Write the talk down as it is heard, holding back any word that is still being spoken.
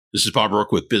This is Bob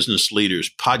Rourke with Business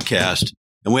Leaders Podcast,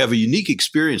 and we have a unique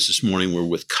experience this morning. We're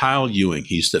with Kyle Ewing.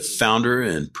 He's the founder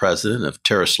and president of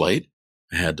TerraSlate.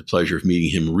 I had the pleasure of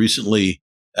meeting him recently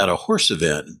at a horse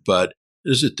event, but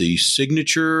is it the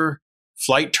Signature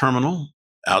Flight Terminal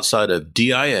outside of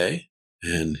DIA?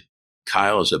 And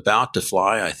Kyle is about to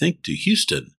fly, I think, to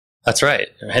Houston. That's right.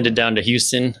 I headed down to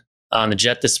Houston on the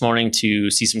jet this morning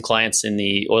to see some clients in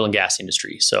the oil and gas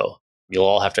industry. So you'll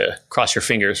all have to cross your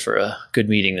fingers for a good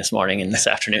meeting this morning and this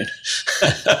afternoon.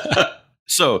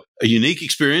 So a unique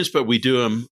experience, but we do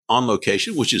them on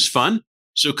location, which is fun.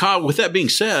 So Kyle, with that being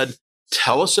said,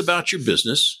 tell us about your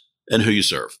business and who you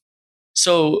serve.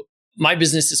 So my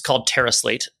business is called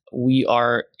TerraSlate. We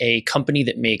are a company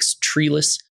that makes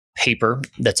treeless paper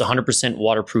that's 100%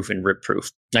 waterproof and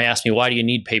rip-proof. Now, you ask me, why do you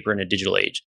need paper in a digital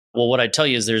age? Well, what I tell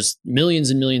you is there's millions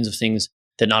and millions of things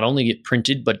that not only get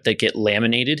printed, but that get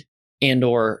laminated and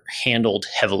or handled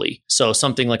heavily. So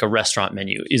something like a restaurant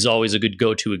menu is always a good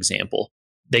go-to example.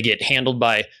 They get handled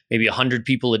by maybe 100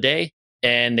 people a day,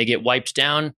 and they get wiped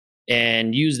down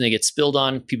and used, and they get spilled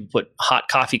on. People put hot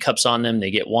coffee cups on them. They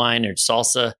get wine or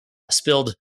salsa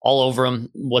spilled all over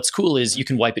them. What's cool is you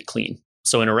can wipe it clean.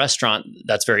 So in a restaurant,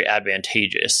 that's very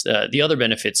advantageous. The other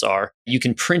benefits are you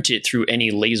can print it through any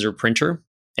laser printer,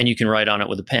 and you can write on it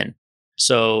with a pen.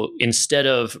 So instead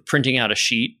of printing out a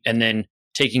sheet and then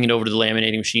taking it over to the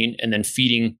laminating machine and then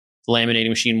feeding the laminating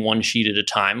machine one sheet at a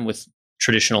time with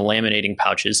traditional laminating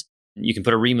pouches, you can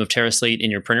put a ream of TerraSlate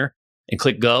in your printer and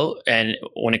click go. And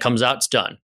when it comes out, it's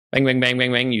done. Bang, bang, bang,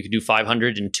 bang, bang. You can do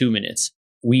 500 in 2 minutes.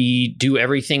 We do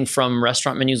everything from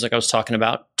restaurant menus, like I was talking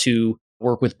about, to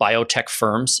work with biotech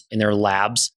firms in their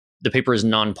labs. The paper is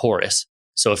non-porous.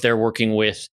 So if they're working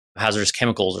with hazardous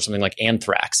chemicals or something like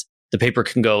anthrax, the paper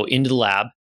can go into the lab.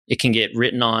 It can get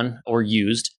written on or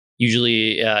used.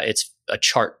 Usually it's a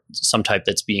chart, some type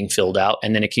that's being filled out,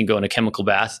 and then it can go in a chemical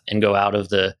bath and go out of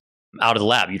the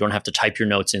lab. You don't have to type your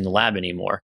notes in the lab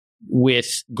anymore.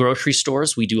 With grocery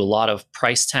stores, we do a lot of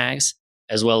price tags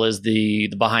as well as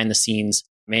the behind the scenes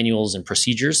manuals and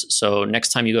procedures. So next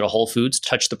time you go to Whole Foods,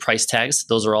 touch the price tags.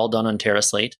 Those are all done on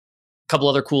TerraSlate. A couple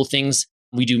other cool things.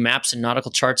 We do maps and nautical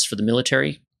charts for the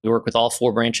military. We work with all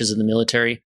 4 branches of the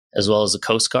military as well as the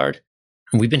Coast Guard.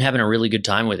 And we've been having a really good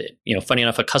time with it. You know, funny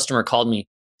enough, a customer called me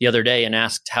the other day and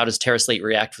asked, how does TerraSlate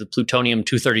react with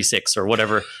plutonium-236 or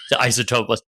whatever the isotope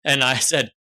was? And I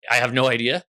said, I have no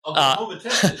idea. I'll go home and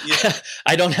test it. Yeah.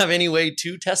 I don't have any way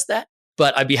to test that,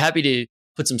 but I'd be happy to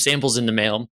put some samples in the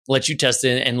mail, let you test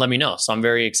it, and let me know. So I'm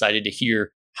very excited to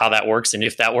hear how that works and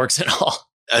if that works at all.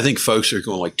 I think folks are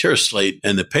going like TerraSlate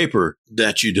and the paper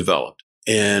that you developed.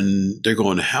 And they're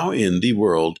going, how in the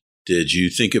world did you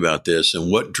think about this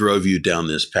and what drove you down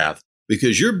this path?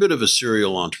 Because you're a bit of a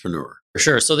serial entrepreneur. For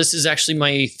sure. So this is actually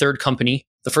my third company.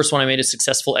 The first one I made a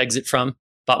successful exit from,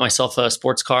 bought myself a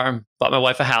sports car, bought my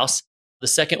wife a house. The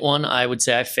second one, I would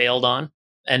say I failed on.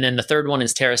 And then the third one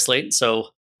is TerraSlate. So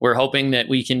we're hoping that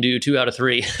we can do 2 out of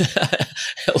 3,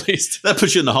 at least. That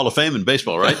puts you in the Hall of Fame in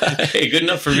baseball, right? Hey, good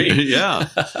enough for me. Yeah.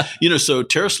 So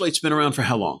TerraSlate's been around for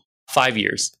how long? 5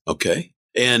 years. Okay.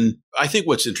 And I think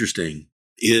what's interesting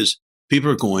is people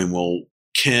are going, well,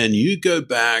 can you go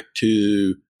back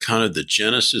to kind of the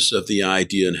genesis of the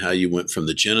idea and how you went from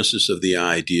the genesis of the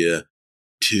idea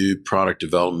to product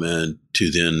development to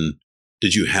then,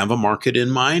 did you have a market in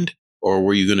mind or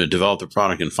were you going to develop the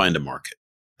product and find a market?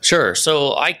 Sure.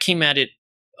 So I came at it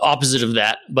opposite of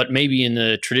that, but maybe in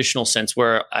the traditional sense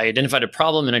where I identified a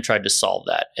problem and I tried to solve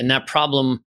that. And that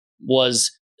problem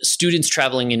was students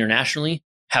traveling internationally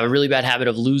have a really bad habit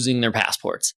of losing their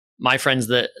passports. My friends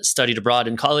that studied abroad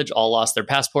in college all lost their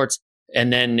passports.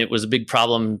 And then it was a big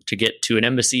problem to get to an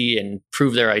embassy and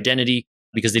prove their identity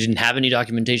because they didn't have any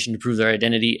documentation to prove their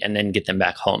identity and then get them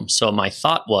back home. So my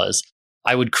thought was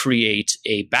I would create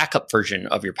a backup version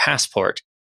of your passport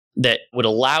that would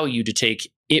allow you to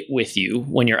take it with you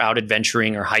when you're out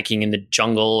adventuring or hiking in the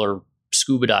jungle or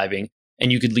scuba diving.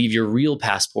 And you could leave your real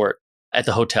passport at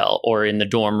the hotel or in the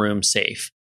dorm room safe.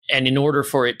 And in order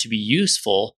for it to be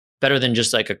useful, better than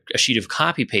just like a sheet of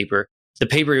copy paper, the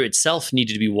paper itself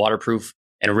needed to be waterproof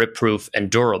and rip-proof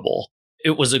and durable.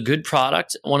 It was a good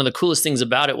product. One of the coolest things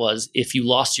about it was if you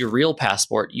lost your real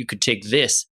passport, you could take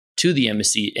this to the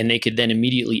embassy and they could then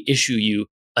immediately issue you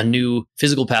a new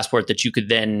physical passport that you could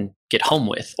then get home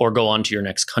with or go on to your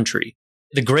next country.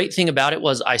 The great thing about it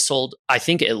was I sold, I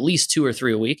think, at least 2 or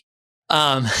 3 a week.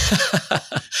 You're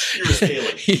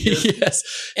scaling. Yes.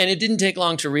 And it didn't take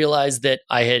long to realize that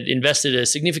I had invested a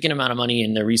significant amount of money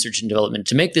in the research and development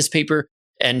to make this paper,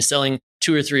 and selling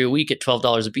 2 or 3 a week at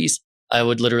 $12 a piece, I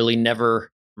would literally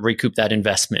never recoup that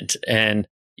investment. And,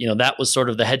 that was sort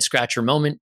of the head scratcher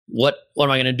moment. what am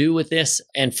I going to do with this?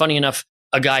 And funny enough,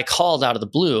 a guy called out of the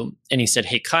blue and he said,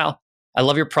 "Hey, Kyle, I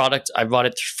love your product. I bought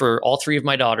it for all 3 of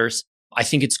my daughters. I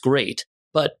think it's great,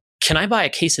 but can I buy a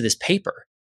case of this paper?"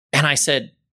 And I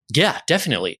said, "Yeah,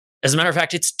 definitely. As a matter of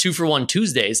fact, it's 2-for-1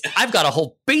 Tuesdays. I've got a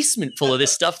whole basement full of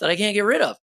this stuff that I can't get rid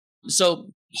of."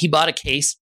 So he bought a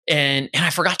case and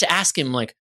I forgot to ask him,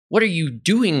 like, "What are you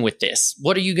doing with this?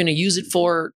 What are you going to use it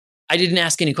for?" I didn't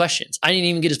ask any questions. I didn't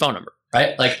even get his phone number,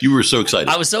 right? Like, you were so excited.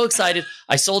 I was so excited.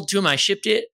 I sold to him. I shipped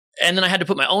it. And then I had to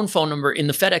put my own phone number in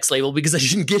the FedEx label because I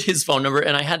didn't get his phone number.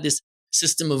 And I had this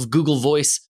system of Google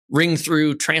Voice ring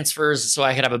through transfers so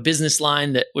I could have a business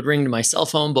line that would ring to my cell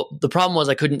phone. But the problem was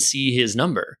I couldn't see his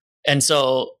number. And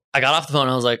so I got off the phone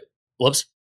and I was like, whoops.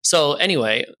 So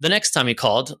anyway, the next time he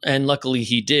called, and luckily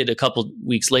he did, a couple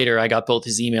weeks later, I got both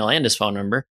his email and his phone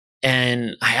number.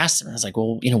 And I asked him, I was like,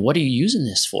 "Well, what are you using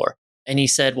this for?" And he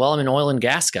said, "Well, I'm an oil and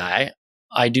gas guy.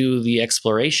 I do the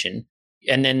exploration."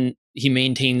 And then he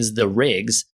maintains the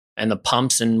rigs and the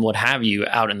pumps and what have you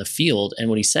out in the field. And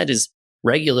what he said is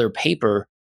regular paper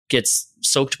gets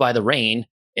soaked by the rain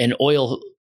and oil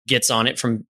gets on it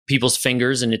from people's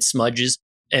fingers and it smudges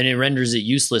and it renders it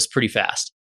useless pretty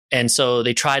fast. And so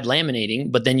they tried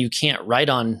laminating, but then you can't write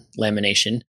on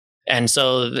lamination. And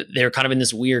so they're kind of in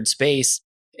this weird space.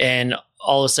 And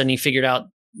all of a sudden he figured out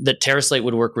that TerraSlate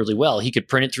would work really well. He could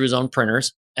print it through his own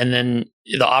printers. And then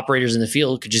the operators in the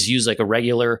field could just use like a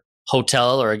regular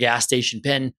hotel or a gas station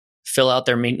pen, fill out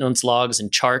their maintenance logs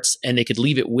and charts, and they could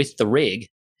leave it with the rig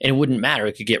and it wouldn't matter.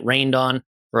 It could get rained on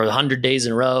for 100 days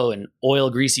in a row and oil,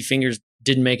 greasy fingers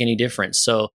didn't make any difference.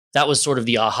 So that was sort of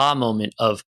the aha moment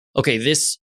of, okay,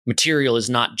 this material is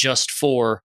not just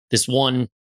for this one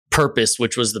purpose,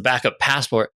 which was the backup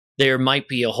passport. There might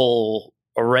be a whole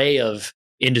array of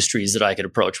industries that I could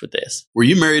approach with this. Were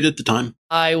you married at the time?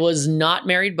 I was not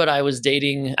married, but I was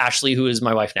dating Ashley, who is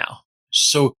my wife now.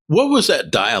 So what was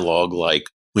that dialogue like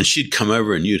when she'd come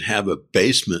over and you'd have a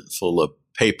basement full of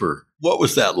paper? What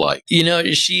was that like?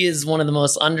 She is one of the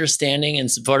most understanding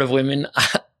and supportive women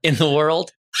in the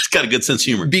world. She's got a good sense of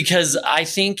humor. Because I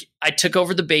think I took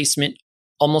over the basement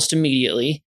almost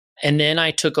immediately. And then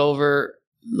I took over,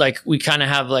 like, we kind of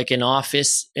have like an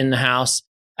office in the house.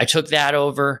 I took that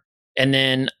over. And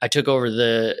then I took over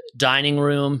the dining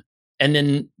room. And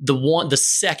then the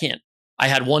second I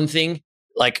had one thing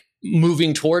like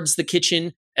moving towards the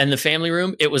kitchen and the family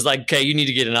room, it was like, okay, you need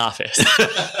to get an office.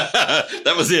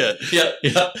 That was it.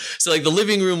 Yeah. So like the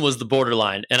living room was the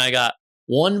borderline. And I got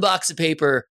one box of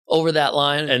paper over that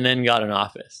line and then got an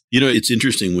office. It's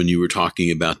interesting when you were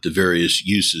talking about the various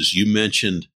uses. You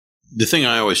mentioned the thing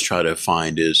I always try to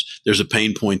find is there's a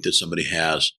pain point that somebody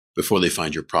has before they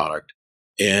find your product.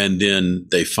 And then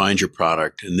they find your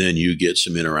product and then you get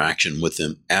some interaction with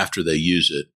them after they use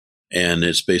it. And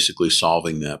it's basically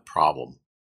solving that problem.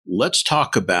 Let's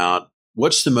talk about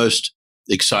what's the most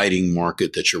exciting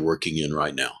market that you're working in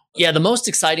right now? Yeah, the most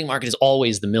exciting market is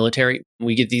always the military.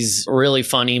 We get these really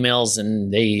fun emails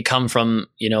and they come from,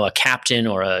 a captain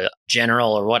or a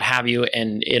general or what have you.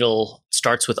 And it'll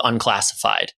starts with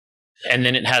unclassified. And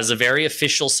then it has a very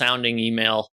official sounding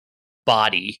email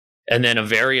body and then a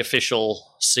very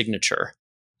official signature.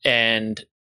 And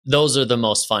those are the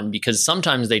most fun because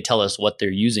sometimes they tell us what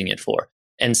they're using it for.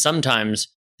 And sometimes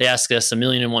they ask us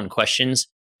 1,000,001 questions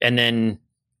and then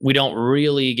we don't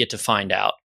really get to find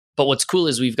out. But what's cool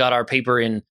is we've got our paper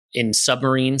in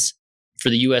submarines for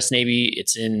the U.S. Navy.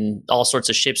 It's in all sorts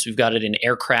of ships. We've got it in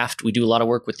aircraft. We do a lot of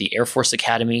work with the Air Force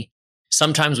Academy.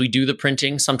 Sometimes we do the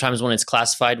printing. Sometimes when it's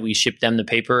classified, we ship them the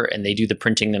paper and they do the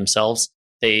printing themselves.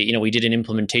 We did an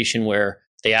implementation where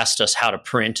they asked us how to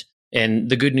print. And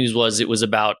the good news was it was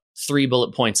about 3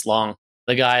 bullet points long.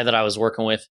 The guy that I was working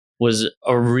with was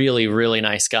a really, really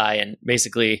nice guy. And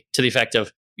basically to the effect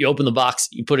of you open the box,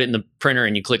 you put it in the printer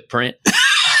and you click print.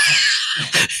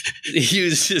 He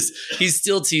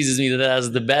still teases me that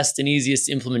was the best and easiest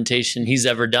implementation he's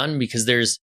ever done because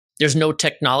there's no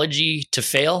technology to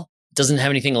fail. It doesn't have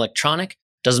anything electronic.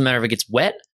 Doesn't matter if it gets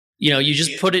wet. You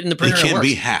just put it in the printer. It can't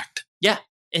be hacked. Yeah.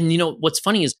 And what's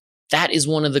funny is that is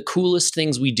one of the coolest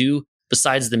things we do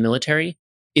besides the military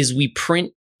is we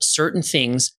print certain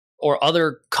things or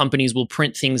other companies will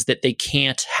print things that they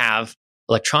can't have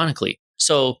electronically.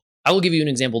 So I will give you an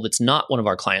example that's not one of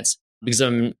our clients because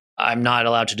I'm not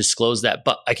allowed to disclose that,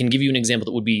 but I can give you an example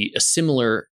that would be a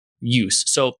similar use.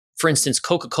 So for instance,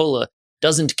 Coca-Cola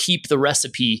doesn't keep the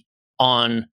recipe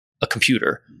on a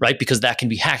computer, right? Because that can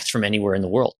be hacked from anywhere in the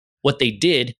world. What they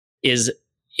did is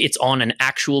it's on an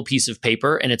actual piece of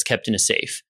paper and it's kept in a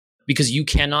safe because you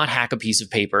cannot hack a piece of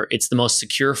paper. It's the most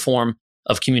secure form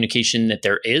of communication that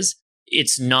there is.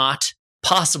 It's not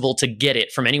possible to get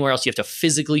it from anywhere else. You have to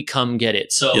physically come get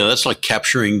it. So yeah, that's like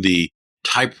capturing the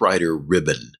typewriter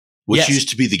ribbon, which used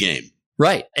to be the game.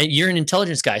 Right. And you're an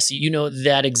intelligence guy, so you know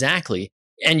that exactly.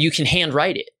 And you can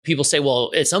handwrite it. People say,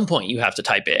 well, at some point you have to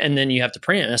type it and then you have to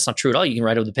print it. And that's not true at all. You can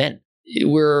write it with a pen.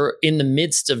 We're in the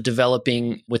midst of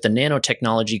developing with a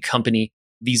nanotechnology company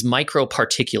these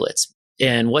microparticulates.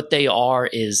 And what they are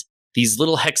is these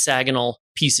little hexagonal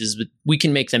pieces, but we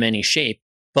can make them any shape.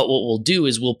 But what we'll do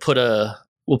is we'll put a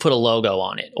logo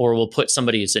on it, or we'll put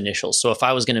somebody's initials. So if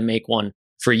I was going to make one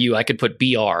for you, I could put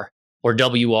BR or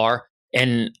WR.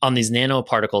 And on these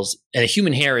nanoparticles, and a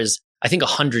human hair is, I think,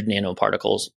 100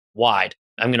 nanoparticles wide.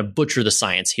 I'm going to butcher the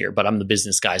science here, but I'm the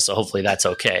business guy, so hopefully that's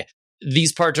okay.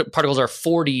 These particles are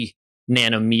 40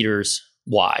 nanometers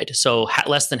wide, so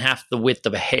less than half the width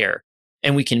of a hair.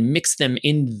 And we can mix them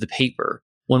into the paper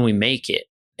when we make it.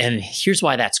 And here's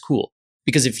why that's cool.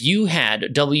 Because if you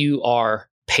had WR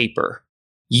paper,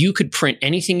 you could print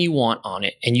anything you want on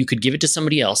it, and you could give it to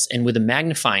somebody else. And with a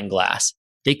magnifying glass,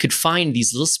 they could find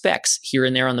these little specks here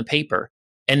and there on the paper,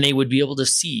 and they would be able to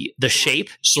see the shape.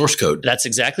 Source code. That's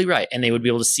exactly right. And they would be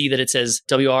able to see that it says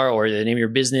WR or the name of your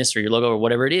business or your logo or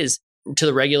whatever it is. To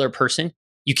the regular person,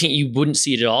 you wouldn't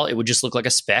see it at all. It would just look like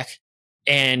a speck,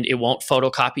 and it won't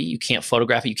photocopy. You can't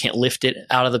photograph it. You can't lift it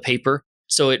out of the paper.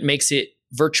 So it makes it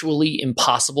virtually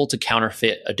impossible to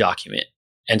counterfeit a document.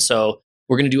 And so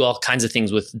we're going to do all kinds of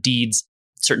things with deeds,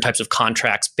 certain types of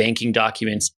contracts, banking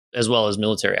documents, as well as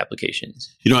military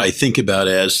applications. I think about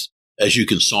as you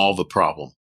can solve a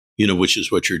problem, which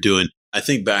is what you're doing. I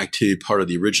think back to part of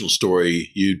the original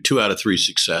story, 2 out of 3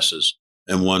 successes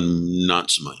and 1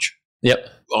 not so much. Yep.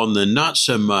 On the not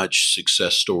so much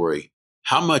success story,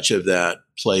 how much of that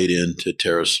played into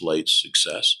TerraSlate's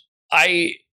success?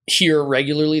 I hear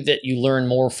regularly that you learn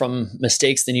more from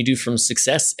mistakes than you do from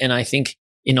success. And I think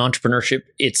in entrepreneurship,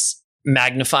 it's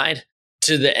magnified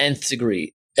to the nth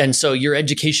degree. And so your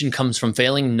education comes from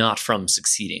failing, not from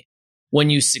succeeding.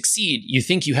 When you succeed, you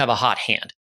think you have a hot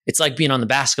hand. It's like being on the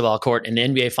basketball court in the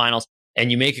NBA finals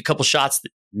and you make a couple shots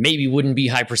that maybe wouldn't be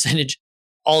high percentage.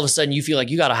 All of a sudden you feel like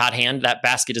you got a hot hand. That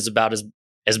basket is about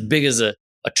as big as a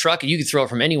truck. You can throw it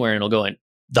from anywhere and it'll go in.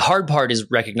 The hard part is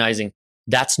recognizing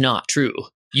that's not true.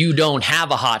 You don't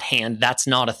have a hot hand. That's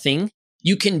not a thing.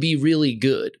 You can be really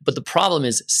good. But the problem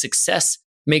is success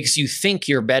makes you think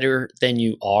you're better than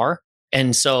you are.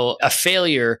 And so a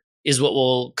failure is what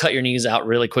will cut your knees out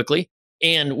really quickly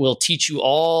and will teach you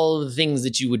all the things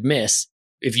that you would miss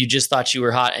if you just thought you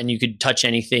were hot and you could touch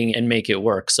anything and make it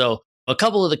work. So a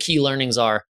couple of the key learnings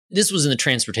are, this was in the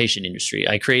transportation industry.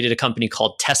 I created a company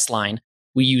called Testline.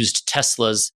 We used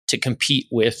Teslas to compete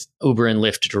with Uber and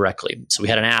Lyft directly. So we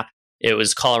had an app. It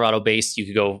was Colorado based. You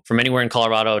could go from anywhere in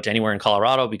Colorado to anywhere in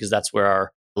Colorado because that's where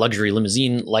our luxury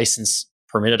limousine license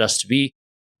permitted us to be.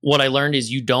 What I learned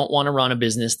is you don't want to run a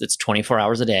business that's 24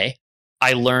 hours a day.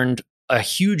 I learned a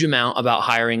huge amount about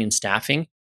hiring and staffing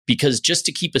because just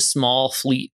to keep a small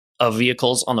fleet of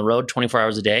vehicles on the road 24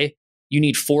 hours a day, you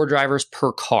need 4 drivers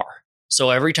per car. So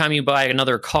every time you buy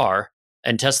another car,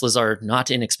 and Teslas are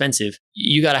not inexpensive,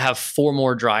 you got to have 4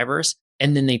 more drivers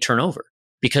and then they turn over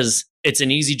because it's an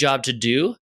easy job to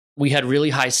do. We had really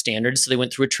high standards, so they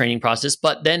went through a training process,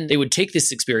 but then they would take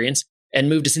this experience and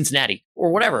move to Cincinnati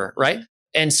or whatever, right?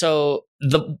 And so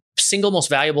the single most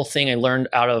valuable thing I learned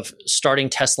out of starting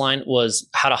Testline was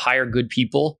how to hire good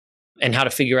people and how to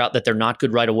figure out that they're not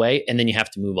good right away. And then you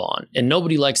have to move on. And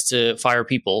nobody likes to fire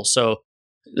people. So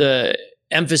the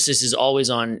emphasis is always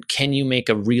on, can you make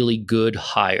a really good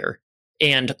hire?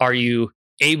 And are you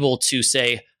able to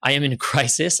say, I am in a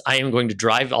crisis. I am going to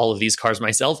drive all of these cars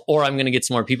myself, or I'm going to get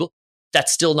some more people.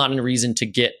 That's still not a reason to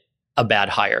get a bad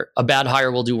hire. A bad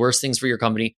hire will do worse things for your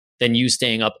company than you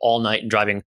staying up all night and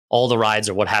driving all the rides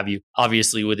or what have you,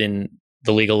 obviously within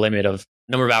the legal limit of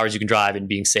number of hours you can drive and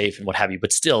being safe and what have you.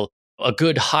 But still, a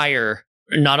good hire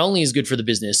not only is good for the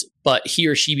business, but he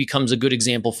or she becomes a good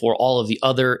example for all of the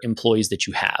other employees that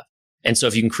you have. And so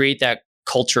if you can create that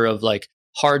culture of like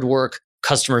hard work,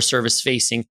 customer service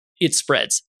facing, it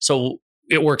spreads. So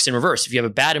it works in reverse. If you have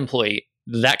a bad employee,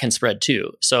 that can spread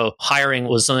too. So hiring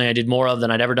was something I did more of than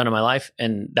I'd ever done in my life.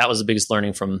 And that was the biggest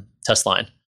learning from Testline.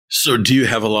 So do you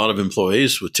have a lot of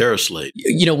employees with TerraSlate?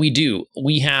 We do.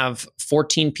 We have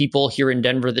 14 people here in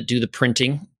Denver that do the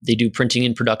printing. They do printing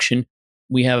in production.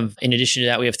 We have, in addition to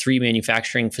that, we have 3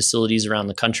 manufacturing facilities around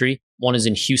the country. One is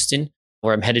in Houston,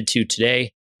 where I'm headed to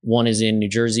today. One is in New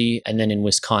Jersey, and then in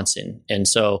Wisconsin. And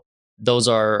so those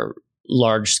are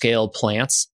large scale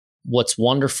plants. What's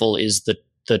wonderful is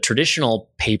the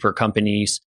traditional paper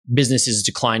companies, business is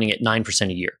declining at 9%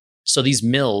 a year. So these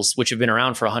mills, which have been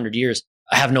around for 100 years,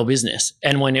 have no business.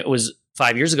 And when it was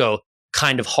 5 years ago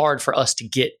kind of hard for us to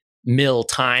get mill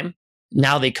time.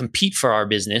 Now they compete for our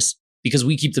business because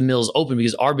we keep the mills open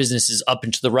because our business is up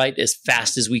and to the right as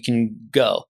fast as we can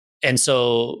go. And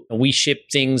so we ship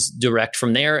things direct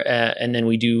from there. And then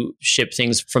we do ship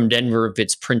things from Denver if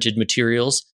it's printed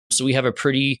materials. So we have a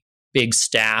pretty big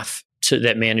staff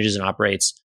that manages and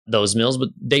operates those mills, but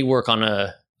they work on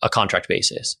a contract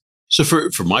basis. So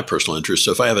for my personal interest,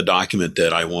 so if I have a document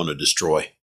that I want to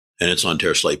destroy and it's on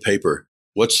TerraSlate paper,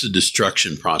 what's the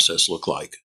destruction process look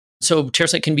like? So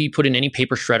TerraSlate can be put in any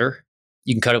paper shredder.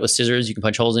 You can cut it with scissors. You can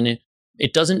punch holes in it.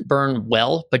 It doesn't burn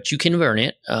well, but you can burn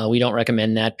it. We don't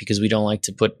recommend that because we don't like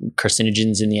to put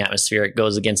carcinogens in the atmosphere. It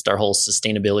goes against our whole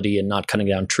sustainability and not cutting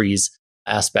down trees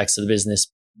aspects of the business.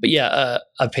 But yeah,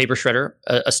 a paper shredder,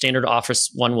 a standard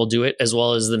office one will do it, as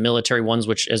well as the military ones,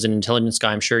 which as an intelligence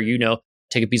guy, I'm sure you know,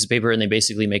 take a piece of paper and they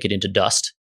basically make it into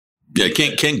dust. Yeah,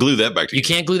 can't glue that back together. You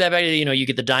can't glue that back. You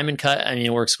get the diamond cut. I mean,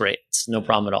 it works great. It's no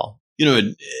problem at all.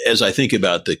 As I think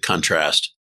about the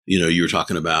contrast, you were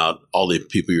talking about all the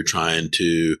people you're trying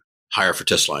to hire for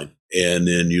Testline, and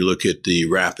then you look at the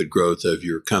rapid growth of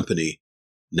your company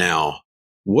now.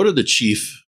 What are the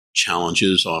chief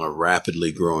challenges on a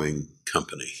rapidly growing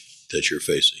company that you're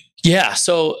facing? Yeah.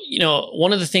 So,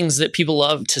 one of the things that people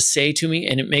love to say to me,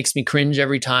 and it makes me cringe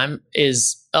every time,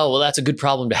 is, oh, well, that's a good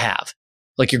problem to have.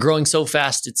 Like, you're growing so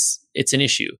fast, it's an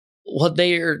issue. What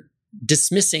they are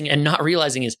dismissing and not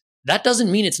realizing is that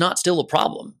doesn't mean it's not still a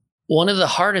problem. One of the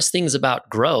hardest things about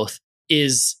growth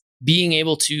is being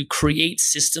able to create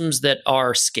systems that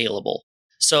are scalable.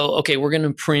 So, okay, we're going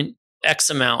to print X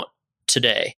amount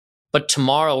today, but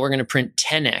tomorrow we're going to print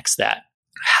 10X that.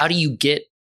 How do you get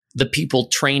the people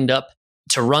trained up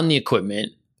to run the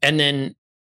equipment? And then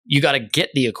you got to get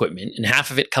the equipment, and half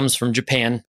of it comes from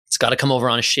Japan. It's got to come over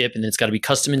on a ship, and then it's got to be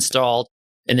custom installed.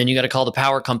 And then you got to call the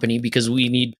power company because we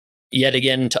need yet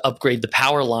again to upgrade the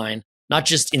power line, not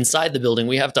just inside the building.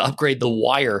 We have to upgrade the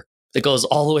wire that goes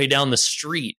all the way down the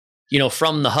street,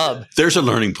 from the hub. There's a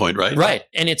learning point, right? Right.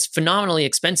 And it's phenomenally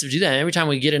expensive to do that. And every time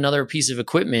we get another piece of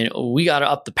equipment, we got to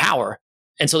up the power.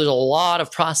 And so there's a lot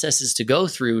of processes to go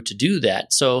through to do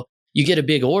that. So you get a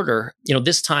big order.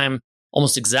 This time,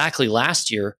 almost exactly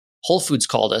last year, Whole Foods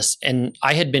called us, and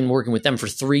I had been working with them for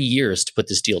 3 years to put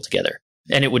this deal together.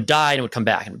 And it would die and it would come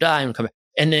back and it would die and it would come back.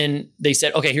 And then they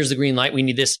said, okay, here's the green light. We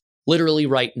need this literally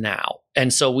right now.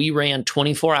 And so we ran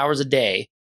 24 hours a day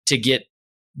to get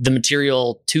the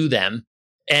material to them.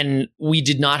 And we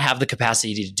did not have the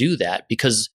capacity to do that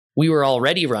because we were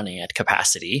already running at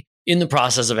capacity in the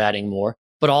process of adding more.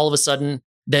 But all of a sudden,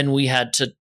 then we had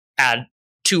to add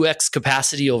 2x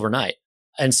capacity overnight.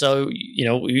 And so,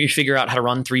 we figure out how to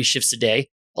run 3 shifts a day.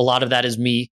 A lot of that is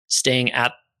me staying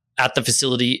at the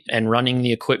facility and running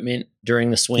the equipment during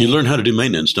the swing. You learn how to do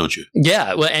maintenance, don't you?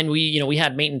 Yeah. Well, and we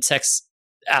had maintenance techs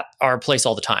at our place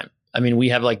all the time. I mean, we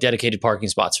have like dedicated parking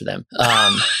spots for them.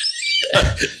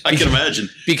 I can imagine.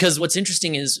 Because what's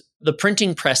interesting is the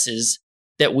printing presses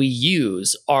that we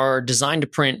use are designed to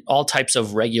print all types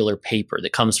of regular paper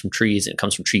that comes from trees and it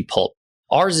comes from tree pulp.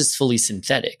 Ours is fully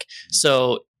synthetic.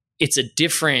 So it's a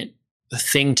different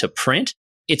thing to print.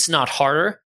 It's not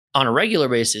harder on a regular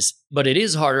basis, but it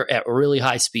is harder at really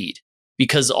high speed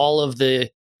because all of the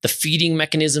feeding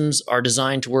mechanisms are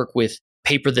designed to work with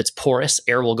paper that's porous.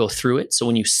 Air will go through it. So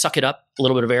when you suck it up, a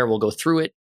little bit of air will go through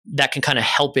it. That can kind of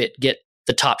help it get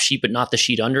the top sheet, but not the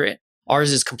sheet under it.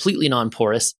 Ours is completely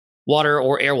non-porous. Water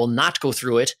or air will not go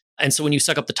through it. And so when you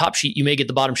suck up the top sheet, you may get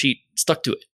the bottom sheet stuck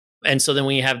to it. And so then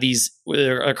when you have these,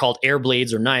 they're called air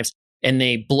blades or knives, and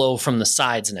they blow from the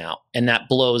sides now. And that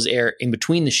blows air in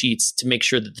between the sheets to make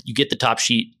sure that you get the top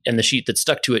sheet and the sheet that's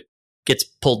stuck to it gets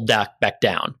pulled back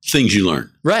down. Things you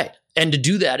learn. Right. And to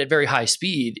do that at very high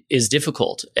speed is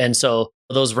difficult. And so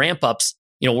those ramp ups,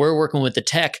 we're working with the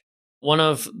tech. One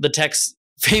of the techs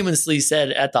famously said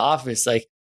at the office,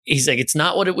 he's like, it's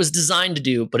not what it was designed to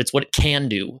do, but it's what it can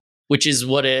do, which is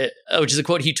a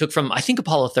quote he took from, I think,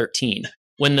 Apollo 13,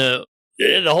 when the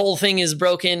whole thing is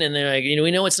broken and they're like,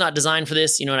 we know it's not designed for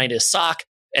this, and I need a sock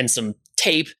and some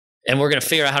tape and we're going to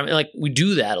figure out how to, we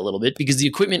do that a little bit because the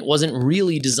equipment wasn't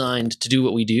really designed to do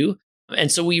what we do.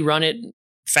 And so we run it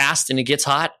fast and it gets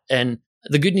hot. And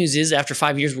the good news is after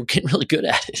 5 years, we're getting really good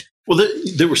at it. Well,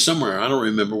 there was somewhere, I don't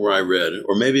remember where I read it,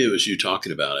 or maybe it was you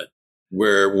talking about it,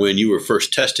 where when you were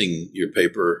first testing your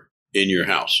paper in your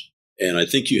house, and I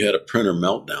think you had a printer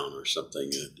meltdown or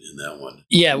something in that one.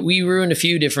 Yeah, we ruined a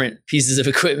few different pieces of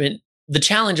equipment. The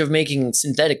challenge of making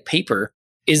synthetic paper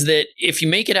is that if you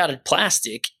make it out of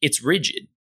plastic, it's rigid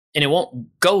and it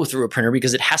won't go through a printer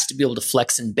because it has to be able to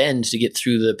flex and bend to get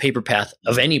through the paper path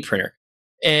of any printer.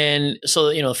 And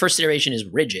so, the first iteration is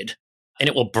rigid. and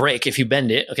it will break if you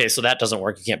bend it. Okay, so that doesn't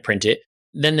work. You can't print it.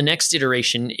 Then the next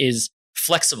iteration is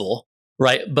flexible,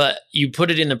 right? But you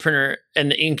put it in the printer and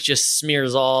the ink just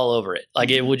smears all over it. Like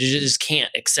it would, you just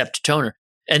can't accept toner.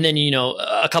 And then,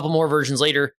 a couple more versions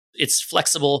later, it's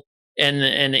flexible and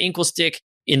the ink will stick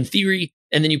in theory.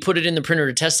 And then you put it in the printer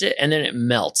to test it and then it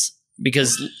melts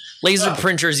because laser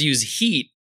printers use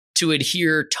heat to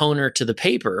adhere toner to the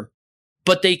paper,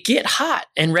 but they get hot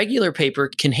and regular paper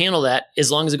can handle that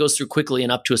as long as it goes through quickly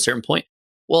and up to a certain point.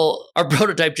 Well, our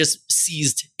prototype just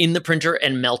seized in the printer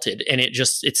and melted, and it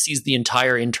seized the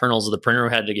entire internals of the printer.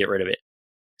 We had to get rid of it.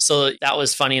 So that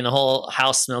was funny, and the whole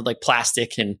house smelled like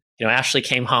plastic. And Ashley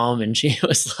came home and she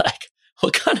was like,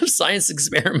 "What kind of science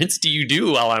experiments do you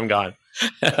do while I'm gone?"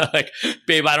 Like,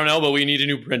 "Babe, I don't know, but we need a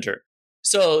new printer."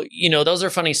 So, those are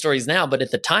funny stories now, but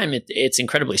at the time it's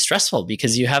incredibly stressful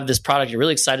because you have this product you're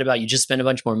really excited about, you just spend a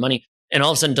bunch more money, and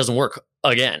all of a sudden it doesn't work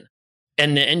again.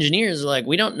 And the engineers are like,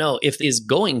 "We don't know if it's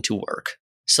going to work.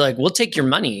 So like, we'll take your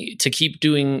money to keep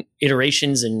doing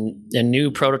iterations and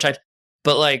new prototypes,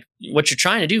 but like what you're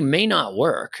trying to do may not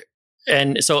work."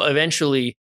 And so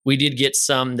eventually we did get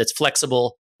some that's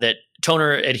flexible, that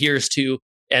toner adheres to,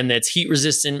 and that's heat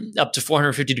resistant up to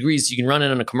 450 degrees. So you can run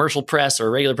it on a commercial press or a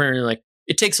regular printer. And like,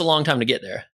 it takes a long time to get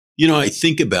there. I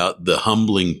think about the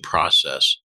humbling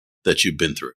process that you've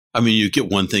been through. I mean, you get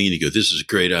one thing and you go, "This is a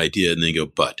great idea." And then you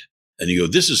go, "But," and you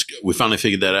go, "We finally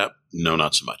figured that out." No,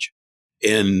 not so much.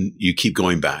 And you keep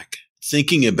going back,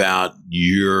 thinking about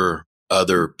your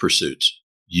other pursuits.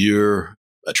 You're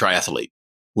a triathlete.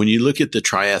 When you look at the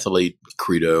triathlete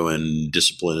credo and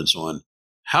discipline and so on,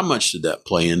 how much did that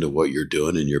play into what you're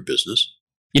doing in your business?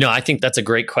 I think that's a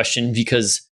great question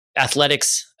because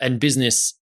athletics and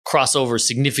business cross over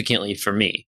significantly for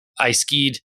me. I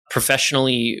skied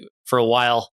professionally for a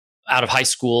while out of high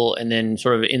school, and then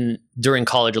sort of during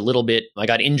college a little bit. I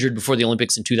got injured before the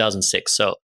Olympics in 2006.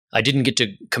 So I didn't get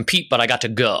to compete, but I got to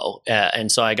go.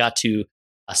 And so I got to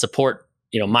support,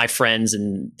 my friends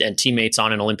and teammates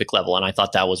on an Olympic level. And I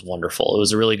thought that was wonderful. It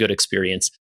was a really good experience,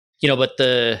 but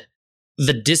the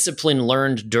discipline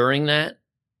learned during that,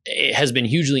 it has been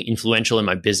hugely influential in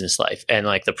my business life, and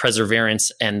like the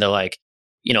perseverance and the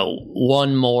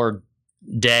one more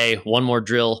day, one more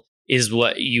drill is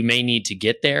what you may need to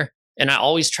get there. And I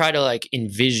always try to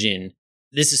envision,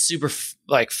 this is super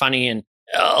funny and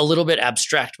a little bit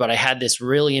abstract, but I had this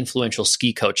really influential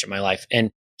ski coach in my life,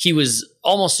 and he was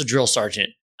almost a drill sergeant.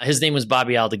 His name was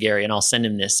Bobby Aldegari, and I'll send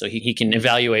him this so he can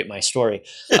evaluate my story.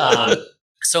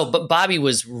 But Bobby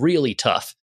was really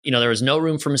tough. There was no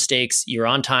room for mistakes. You're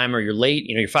on time or you're late.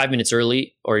 You're 5 minutes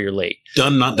early or you're late.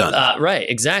 Done, not done. Right,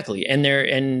 exactly. And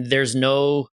there's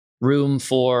no room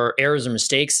for errors or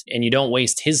mistakes, and you don't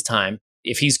waste his time.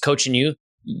 If he's coaching you,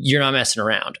 you're not messing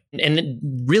around. And it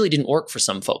really didn't work for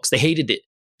some folks. They hated it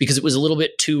because it was a little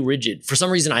bit too rigid. For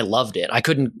some reason, I loved it. I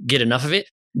couldn't get enough of it.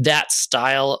 That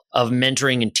style of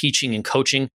mentoring and teaching and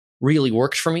coaching really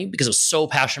worked for me because I was so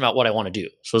passionate about what I want to do.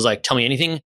 So it was like, tell me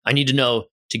anything I need to know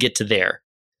to get to there.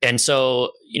 And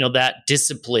so, that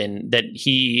discipline that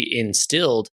he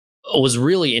instilled was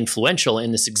really influential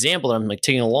in this example that I'm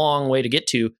taking a long way to get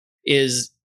to,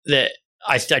 is that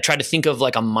I try to think of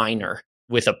like a miner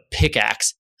with a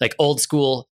pickaxe, like old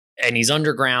school, and he's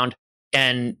underground,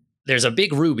 and there's a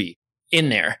big ruby in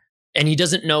there, and he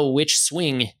doesn't know which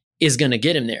swing is going to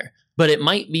get him there, but it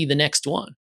might be the next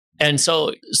one. And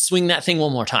so swing that thing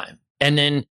one more time. And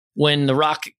then when the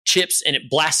rock chips and it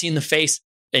blasts you in the face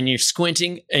and you're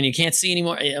squinting and you can't see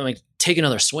anymore, I'm like, take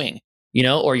another swing,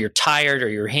 or you're tired or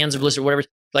your hands are blistered, whatever.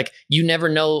 Like, you never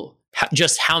know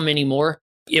just how many more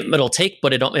it'll take,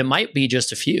 but it might be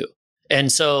just a few.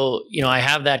 And so, I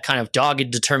have that kind of dogged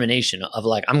determination of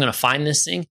like, I'm going to find this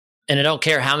thing, and I don't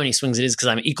care how many swings it is, because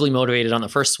I'm equally motivated on the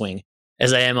first swing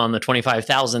as I am on the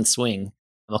 25,000th swing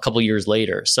a couple years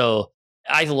later. So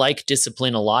I like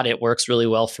discipline a lot. It works really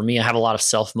well for me. I have a lot of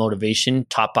self-motivation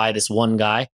taught by this one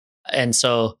guy. And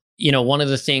so, one of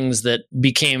the things that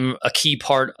became a key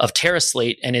part of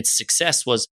TerraSlate and its success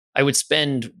was I would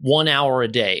spend 1 hour a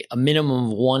day, a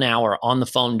minimum of 1 hour on the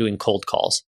phone doing cold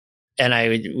calls. And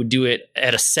I would do it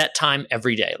at a set time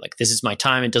every day. Like, this is my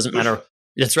time. It doesn't matter.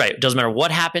 That's right. It doesn't matter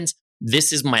what happens.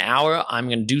 This is my hour. I'm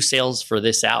going to do sales for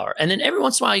this hour. And then every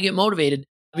once in a while you get motivated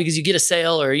because you get a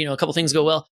sale or, a couple things go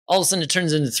well. All of a sudden it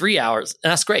turns into 3 hours,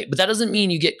 and that's great. But that doesn't mean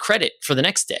you get credit for the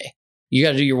next day. You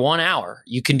got to do your 1 hour.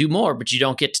 You can do more, but you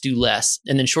don't get to do less.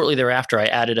 And then shortly thereafter, I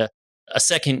added a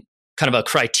second kind of a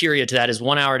criteria to that, is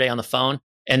 1 hour a day on the phone,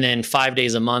 and then 5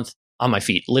 days a month on my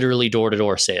feet, literally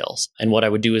door-to-door sales. And what I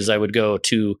would do is I would go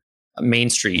to Main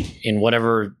Street in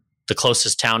whatever the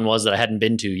closest town was that I hadn't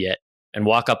been to yet. and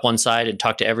walk up one side and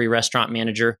talk to every restaurant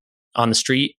manager on the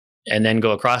street, and then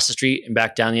go across the street and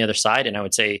back down the other side. And I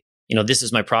would say, this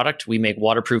is my product. We make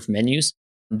waterproof menus.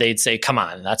 They'd say, come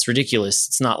on, that's ridiculous.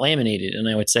 It's not laminated. And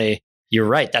I would say, you're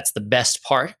right. That's the best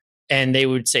part. And they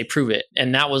would say, prove it.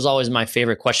 And that was always my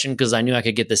favorite question, because I knew I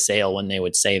could get the sale when they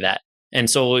would say that. And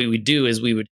so what we would do is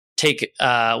we would take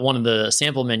one of the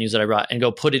sample menus that I brought and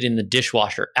go put it in the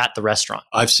dishwasher at the restaurant.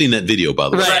 I've seen that video, by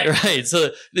the way. Right.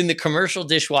 So in the commercial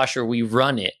dishwasher, we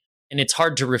run it. And it's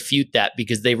hard to refute that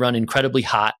because they run incredibly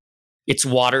hot. It's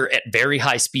water at very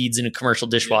high speeds in a commercial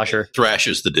dishwasher. It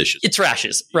thrashes the dishes. It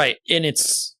thrashes, right. And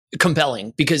it's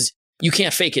compelling because you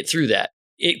can't fake it through that.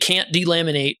 It can't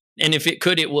delaminate. And if it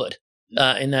could, it would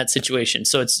in that situation.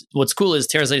 So what's cool is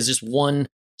TerraSlate is just one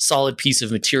solid piece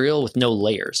of material with no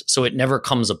layers. So it never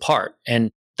comes apart.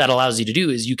 And that allows you to do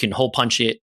is you can hole punch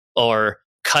it or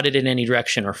cut it in any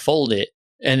direction or fold it.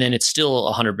 And then it's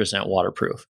still 100%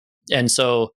 waterproof. And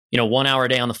so, 1 hour a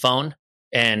day on the phone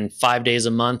and 5 days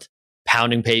a month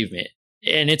pounding pavement.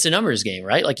 And it's a numbers game,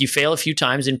 right? Like you fail a few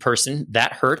times in person,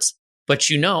 that hurts. But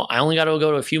I only got to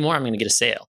go to a few more, I'm going to get a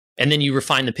sale. And then you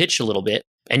refine the pitch a little bit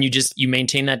and you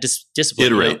maintain that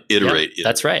discipline. Iterate.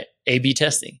 That's right. A/B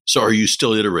testing. So are you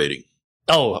still iterating?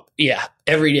 Oh, yeah.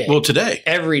 Every day. Well, today.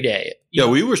 Every day. Yeah,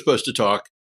 we were supposed to talk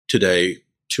today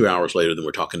 2 hours later than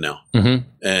we're talking now. Mm-hmm.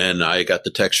 And I got the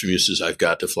text from you says, I've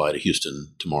got to fly to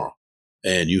Houston tomorrow.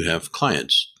 And you have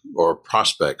clients or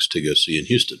prospects to go see in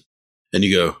Houston. And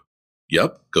you go,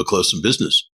 yep, go close some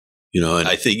business. And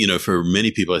I think, for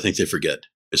many people, I think they forget.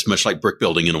 It's much like brick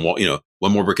building in a wall,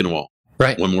 one more brick in a wall.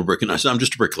 Right. One more brick. And I said, I'm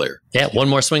just a bricklayer. Yeah. One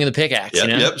more swing of the pickaxe.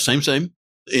 Yep. Same.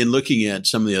 In looking at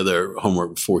some of the other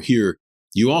homework before here,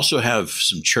 you also have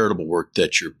some charitable work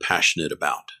that you're passionate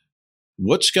about.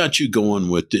 What's got you going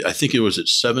with, I think it was at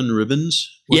Seven Ribbons?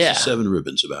 What's the Seven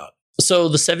Ribbons about? So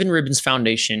the Seven Ribbons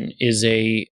Foundation is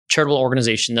a charitable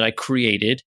organization that I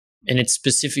created, and it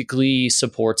specifically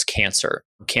supports cancer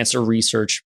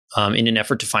research in an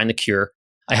effort to find the cure.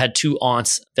 I had 2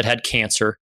 aunts that had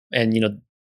cancer, and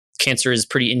cancer is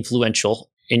pretty influential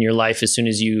in your life as soon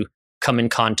as you come in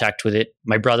contact with it.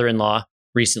 My brother-in-law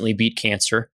recently beat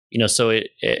cancer,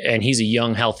 and he's a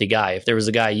young, healthy guy. If there was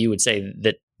a guy you would say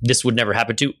that this would never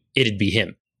happen to, it'd be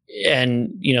him.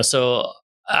 And, so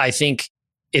I think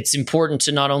it's important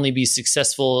to not only be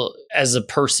successful as a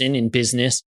person in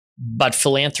business, but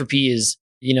philanthropy is,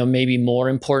 maybe more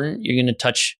important. You're going to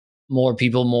touch more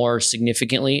people more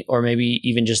significantly, or maybe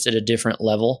even just at a different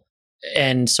level.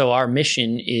 And so our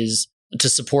mission is to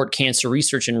support cancer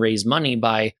research and raise money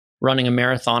by running a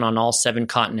marathon on all 7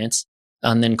 continents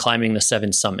and then climbing the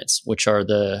 7 summits, which are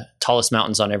the tallest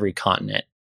mountains on every continent.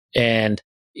 And,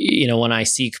 when I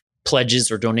seek pledges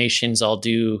or donations, I'll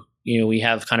do, we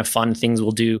have kind of fun things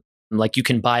we'll do. Like you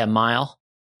can buy a mile,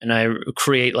 and I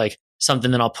create like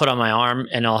something that I'll put on my arm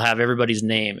and I'll have everybody's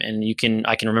name, and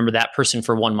I can remember that person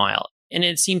for 1 mile. And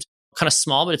it seems kind of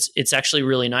small, but it's actually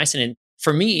really nice. And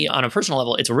for me, on a personal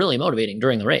level, it's really motivating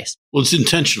during the race. Well, it's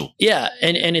intentional. Yeah.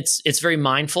 And it's very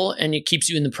mindful, and it keeps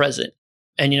you in the present.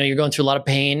 And, you're going through a lot of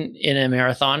pain in a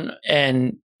marathon,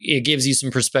 and it gives you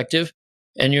some perspective,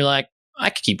 and you're like, I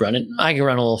could keep running. I can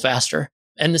run a little faster.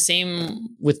 And the same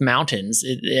with mountains.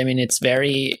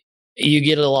 You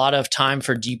get a lot of time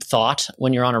for deep thought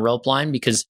when you're on a rope line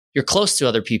because you're close to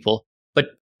other people,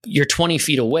 but you're 20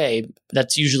 feet away.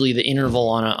 That's usually the interval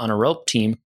on a rope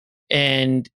team.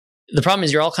 And the problem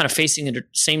is you're all kind of facing the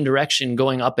same direction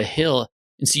going up a hill.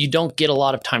 And so you don't get a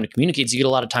lot of time to communicate. So you get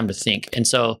a lot of time to think. And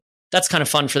so that's kind of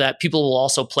fun for that. People will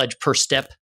also pledge per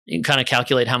step. You can kind of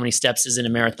calculate how many steps is in a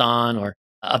marathon or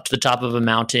up to the top of a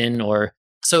mountain.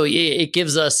 So it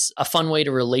gives us a fun way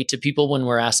to relate to people when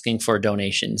we're asking for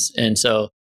donations. And so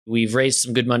we've raised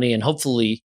some good money, and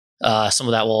hopefully some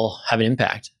of that will have an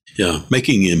impact. Yeah,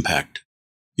 making impact,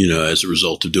 as a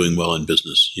result of doing well in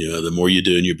business. The more you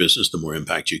do in your business, the more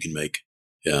impact you can make.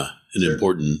 Yeah, and sure.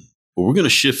 Important. Well, we're going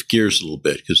to shift gears a little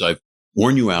bit because I've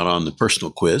worn you out on the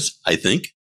personal quiz, I think.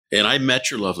 And I met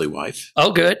your lovely wife.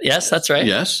 Oh, good. Yes, that's right.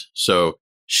 Yes. So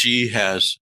she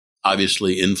has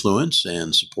obviously influence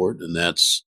and support, and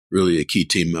that's really a key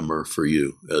team member for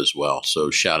you as well. So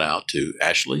shout out to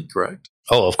Ashley, correct?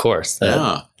 Oh, of course.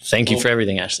 Yeah. Thank you for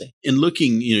everything, Ashley. In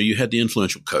looking, you had the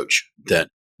influential coach.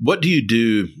 What do you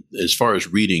do as far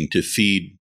as reading to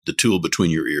feed the tool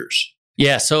between your ears?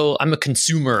 Yeah. So I'm a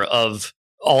consumer of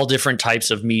all different types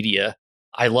of media.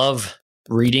 I love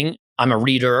reading. I'm a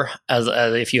reader, as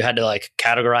if you had to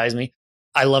categorize me.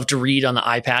 I love to read on the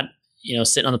iPad,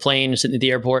 sitting on the plane, sitting at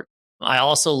the airport. I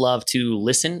also love to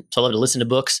listen. So I love to listen to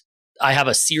books. I have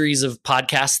a series of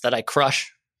podcasts that I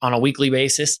crush on a weekly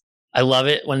basis. I love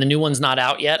it. When the new one's not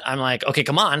out yet, I'm like, okay,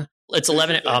 come on. It's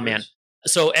 11. Oh, man.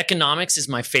 So economics is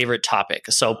my favorite topic.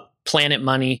 So Planet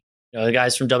Money, the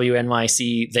guys from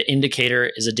WNYC, The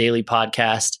Indicator is a daily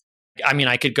podcast. I mean,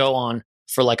 I could go on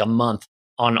for like a month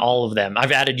on all of them.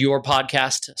 I've added your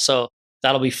podcast, so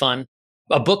that'll be fun.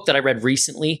 A book that I read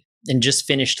recently and just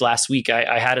finished last week,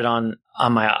 I had it on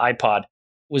my iPod,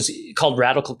 was called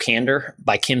Radical Candor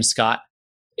by Kim Scott.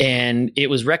 And it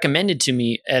was recommended to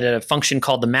me at a function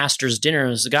called the Master's Dinner. It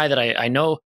was a guy that I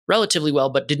know relatively well,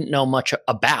 but didn't know much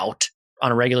about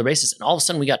on a regular basis. And all of a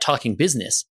sudden we got talking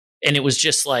business, and it was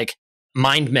just like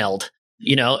mind meld,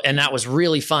 and that was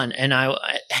really fun. And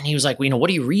he was like, well, what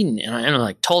are you reading? And I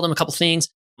like told him a couple things.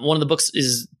 One of the books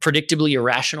is Predictably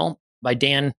Irrational by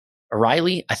Dan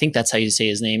O'Reilly. I think that's how you say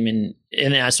his name. And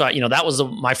then I saw, that was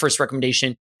my first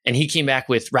recommendation. And he came back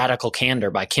with Radical Candor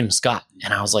by Kim Scott.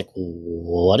 And I was like,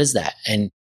 what is that?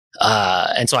 And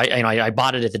so I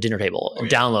bought it at the dinner table and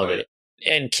downloaded it.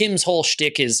 And Kim's whole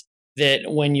shtick is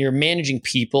that when you're managing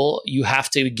people, you have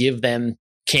to give them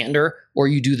candor or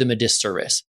you do them a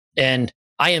disservice. And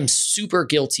I am super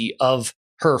guilty of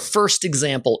her first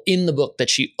example in the book that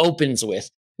she opens with,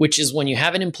 which is when you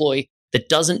have an employee that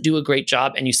doesn't do a great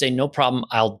job and you say, no problem,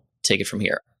 I'll take it from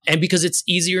here. And because it's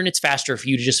easier and it's faster for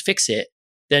you to just fix it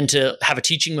than to have a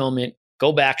teaching moment,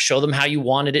 go back, show them how you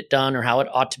wanted it done or how it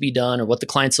ought to be done or what the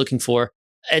client's looking for.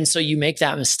 And so you make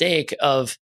that mistake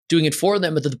of doing it for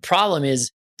them. But the problem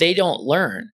is they don't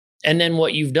learn. And then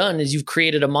what you've done is you've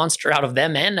created a monster out of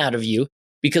them and out of you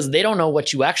because they don't know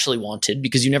what you actually wanted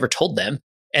because you never told them.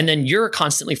 And then you're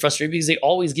constantly frustrated because they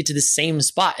always get to the same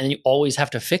spot and you always have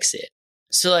to fix it.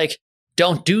 So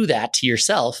don't do that to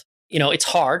yourself. It's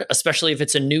hard, especially if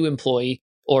it's a new employee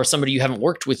or somebody you haven't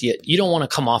worked with yet. You don't want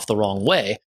to come off the wrong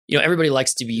way. Everybody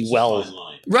likes to be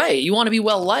right. You want to be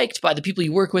well liked by the people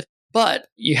you work with, but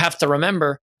you have to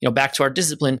remember, back to our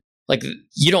discipline,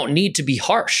 you don't need to be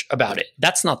harsh about it.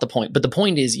 That's not the point. But the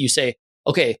point is you say,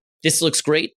 okay, this looks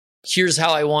great. Here's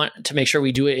how I want to make sure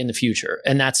we do it in the future.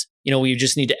 And that's, we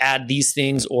just need to add these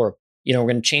things or, we're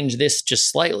going to change this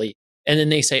just slightly. And then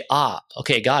they say,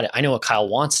 okay, got it. I know what Kyle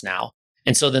wants now.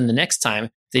 And so then the next time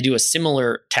they do a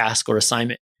similar task or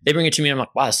assignment, they bring it to me and I'm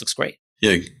like, wow, this looks great.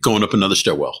 Yeah, going up another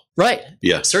stairwell. Right.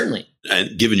 Yeah. Certainly.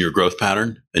 And given your growth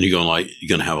pattern, and you're going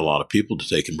to have a lot of people to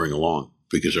take and bring along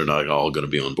because they're not all going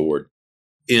to be on board.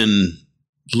 In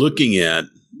looking at,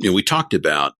 we talked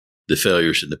about the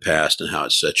failures in the past and how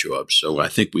it set you up. So I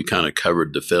think we kind of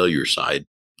covered the failure side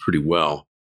pretty well.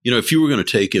 If you were going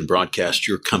to take and broadcast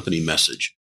your company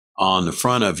message on the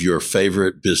front of your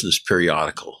favorite business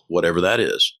periodical, whatever that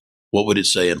is, what would it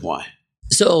say and why?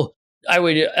 So I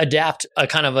would adapt a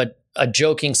kind of a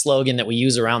joking slogan that we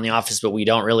use around the office, but we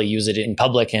don't really use it in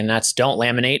public. And that's don't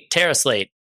laminate, TerraSlate,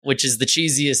 which is the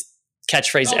cheesiest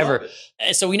catchphrase ever.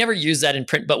 So we never use that in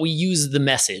print, but we use the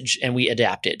message and we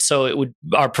adapt it. So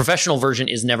our professional version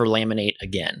is never laminate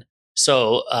again.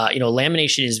 So,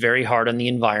 lamination is very hard on the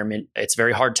environment. It's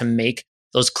very hard to make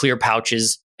those clear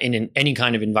pouches in any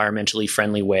kind of environmentally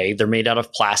friendly way. They're made out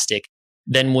of plastic.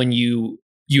 Then when you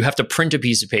have to print a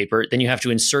piece of paper, then you have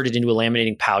to insert it into a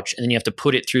laminating pouch, and then you have to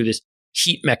put it through this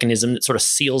heat mechanism that sort of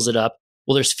seals it up.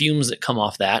 Well, there's fumes that come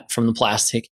off that from the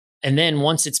plastic. And then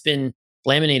once it's been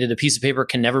laminated, a piece of paper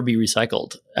can never be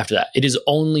recycled after that. It is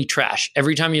only trash.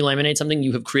 Every time you laminate something,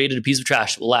 you have created a piece of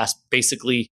trash that will last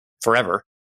basically forever.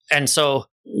 And so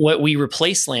what we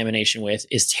replace lamination with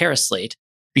is TerraSlate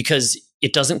because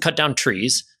it doesn't cut down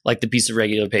trees like the piece of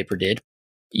regular paper did.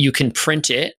 You can print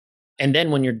it. And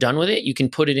then when you're done with it, you can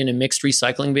put it in a mixed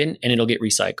recycling bin and it'll get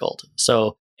recycled.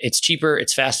 So it's cheaper,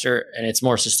 it's faster, and it's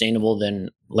more sustainable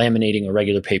than laminating a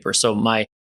regular paper. So my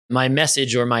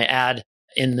message or my ad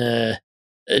in the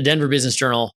Denver Business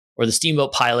Journal or the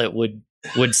Steamboat Pilot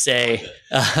would say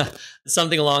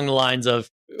something along the lines of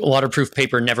waterproof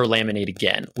paper, never laminate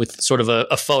again, with sort of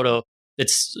a photo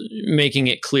that's making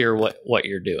it clear what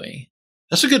you're doing.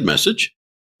 That's a good message.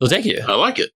 Well, thank you. I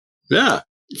like it. Yeah.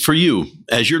 For you,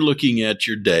 as you're looking at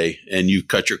your day and you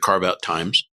cut your carve out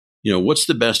times, what's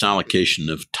the best allocation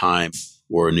of time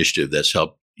or initiative that's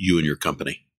helped you and your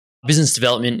company? Business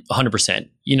development, 100%.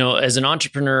 As an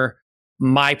entrepreneur,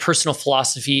 my personal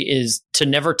philosophy is to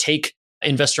never take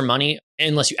investor money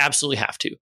unless you absolutely have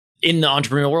to. In the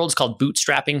entrepreneurial world, it's called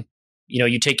bootstrapping.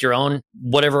 You take your own,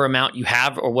 whatever amount you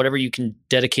have or whatever you can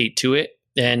dedicate to it,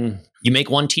 and you make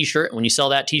one t-shirt. And when you sell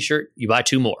that t-shirt, you buy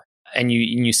two more. And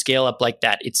you scale up like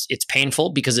that. It's painful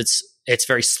because it's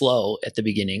very slow at the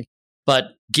beginning.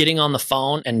 But getting on the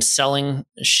phone and selling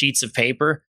sheets of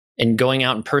paper and going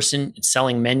out in person and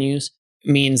selling menus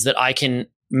means that I can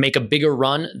make a bigger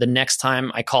run the next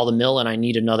time I call the mill and I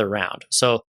need another round.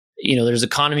 So There's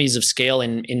economies of scale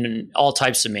in all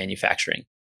types of manufacturing.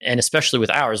 And especially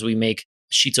with ours, we make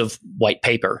sheets of white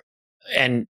paper.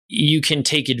 And you can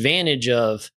take advantage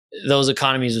of those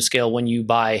economies of scale when you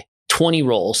buy 20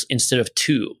 rolls instead of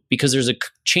 2, because there's a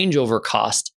changeover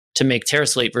cost to make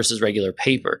TerraSlate versus regular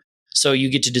paper. So you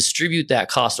get to distribute that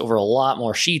cost over a lot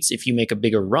more sheets if you make a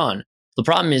bigger run. The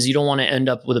problem is you don't want to end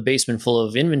up with a basement full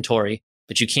of inventory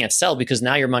that you can't sell, because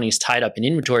now your money is tied up in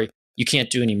inventory. You can't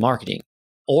do any marketing.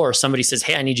 Or somebody says,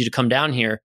 hey, I need you to come down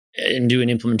here and do an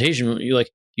implementation. You're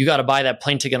like, you got to buy that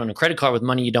plane ticket on a credit card with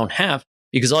money you don't have,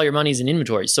 because all your money is in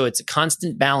inventory. So it's a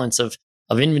constant balance of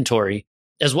inventory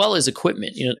as well as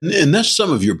equipment. And that's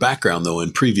some of your background, though,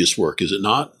 in previous work, is it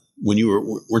not? When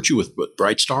weren't you with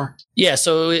Brightstar? Yeah.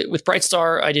 So with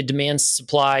Brightstar, I did demand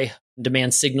supply,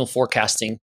 demand signal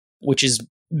forecasting, which is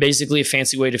basically a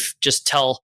fancy way to just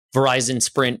tell Verizon,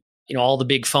 Sprint, all the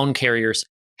big phone carriers,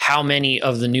 how many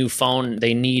of the new phone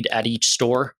they need at each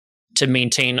store to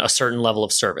maintain a certain level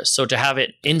of service. So to have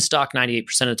it in stock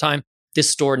 98% of the time, this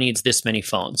store needs this many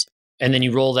phones. And then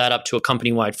you roll that up to a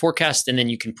company-wide forecast, and then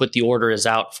you can put the orders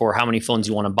out for how many phones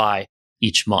you want to buy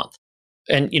each month.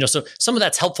 And, so some of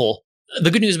that's helpful.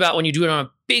 The good news about when you do it on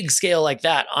a big scale like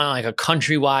that, on like a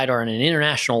countrywide or on an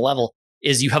international level,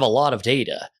 is you have a lot of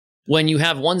data. When you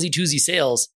have onesie, twosie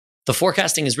sales, the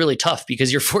forecasting is really tough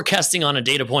because you're forecasting on a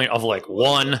data point of like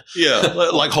one. Yeah,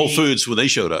 like Whole Foods when they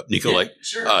showed up. Nico,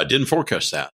 didn't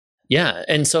forecast that. Yeah,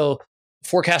 and so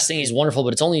forecasting is wonderful,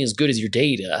 but it's only as good as your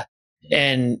data.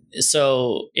 And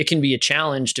so it can be a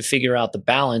challenge to figure out the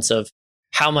balance of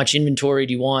how much inventory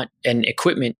do you want and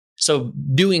equipment. So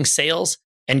doing sales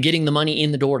and getting the money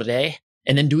in the door today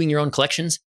and then doing your own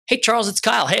collections. Hey, Charles, it's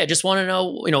Kyle. Hey, I just want to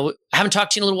know, I haven't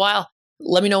talked to you in a little while.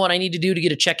 Let me know what I need to do to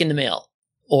get a check in the mail.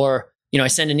 Or, I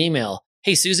send an email.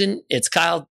 Hey, Susan, it's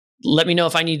Kyle. Let me know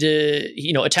if I need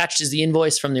to, attached is the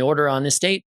invoice from the order on this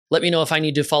date. Let me know if I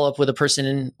need to follow up with a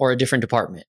person or a different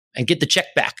department and get the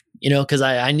check back, because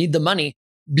I need the money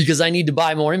because I need to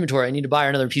buy more inventory. I need to buy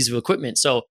another piece of equipment.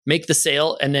 So make the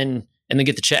sale and then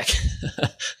get the check.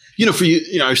 For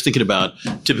you, I was thinking about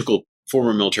typical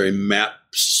former military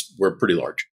maps were pretty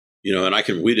large,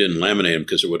 and we didn't laminate them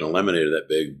because it wasn't a laminator that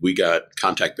big. We got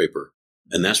contact paper,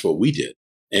 and that's what we did.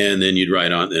 And then you'd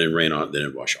write on, then it'd rain on, then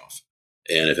it'd wash off.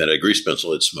 And if it had a grease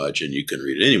pencil, it'd smudge and you couldn't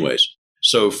read it anyways.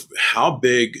 So how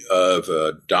big of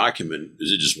a document,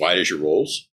 is it just wide as your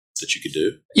rolls that you could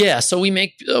do? Yeah. So we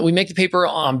make the paper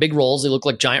on big rolls. They look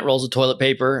like giant rolls of toilet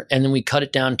paper. And then we cut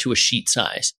it down to a sheet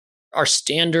size. Our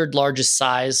standard largest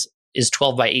size is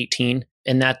 12 by 18.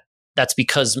 And that's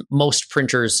because most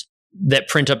printers that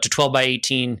print up to 12 by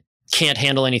 18 can't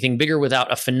handle anything bigger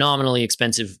without a phenomenally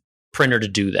expensive printer to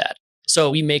do that. So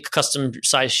we make custom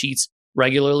size sheets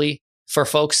regularly for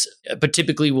folks, but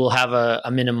typically we'll have a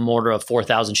minimum order of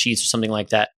 4,000 sheets or something like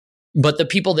that. But the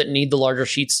people that need the larger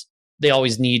sheets, they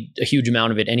always need a huge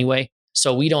amount of it anyway.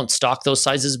 So we don't stock those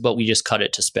sizes, but we just cut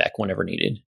it to spec whenever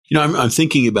needed. I'm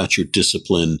thinking about your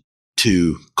discipline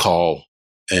to call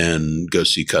and go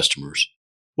see customers.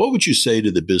 What would you say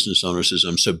to the business owner who says,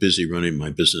 I'm so busy running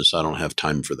my business, I don't have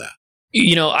time for that?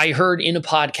 I heard in a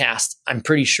podcast, I'm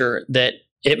pretty sure that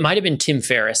it might have been Tim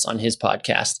Ferriss on his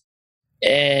podcast.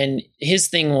 And his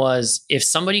thing was, if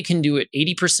somebody can do it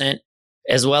 80%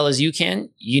 as well as you can,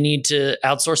 you need to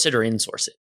outsource it or insource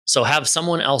it. So have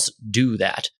someone else do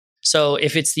that. So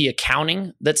if it's the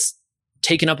accounting that's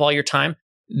taken up all your time,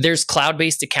 there's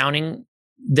cloud-based accounting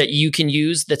that you can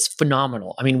use that's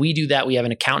phenomenal. I mean, we do that. We have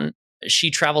an accountant.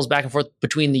 She travels back and forth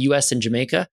between the US and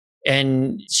Jamaica,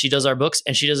 and she does our books,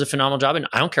 and she does a phenomenal job. And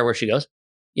I don't care where she goes.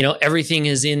 Everything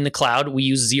is in the cloud. We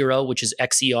use Xero, which is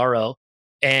Xero.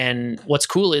 And what's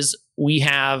cool is we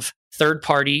have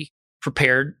third-party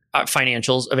prepared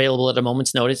financials available at a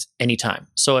moment's notice anytime.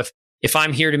 So if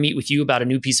I'm here to meet with you about a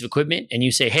new piece of equipment and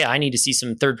you say, hey, I need to see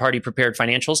some third-party prepared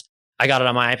financials, I got it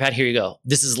on my iPad. Here you go.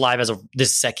 This is live as of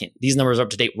this second. These numbers are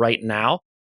up to date right now.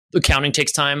 Accounting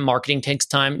takes time. Marketing takes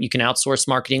time. You can outsource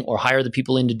marketing or hire the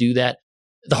people in to do that.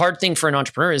 The hard thing for an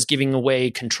entrepreneur is giving away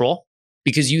control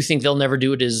because you think they'll never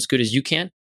do it as good as you can.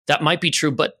 That might be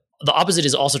true, but the opposite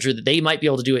is also true, that they might be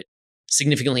able to do it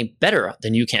significantly better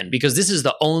than you can because this is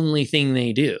the only thing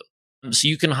they do. So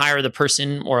you can hire the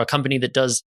person or a company that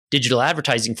does digital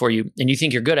advertising for you and you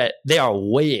think you're good at it. They are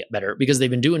way better because they've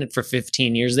been doing it for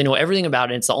 15 years. They know everything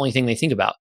about it. It's the only thing they think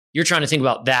about. You're trying to think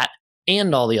about that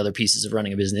and all the other pieces of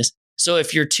running a business. So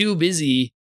if you're too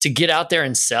busy to get out there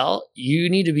and sell, you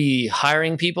need to be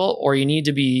hiring people or you need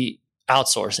to be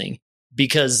outsourcing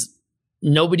because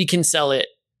nobody can sell it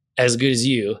as good as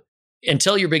you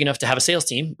until you're big enough to have a sales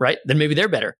team, right? Then maybe they're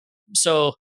better.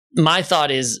 So my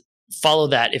thought is follow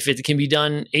that. If it can be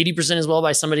done 80% as well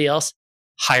by somebody else,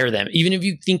 hire them. Even if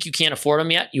you think you can't afford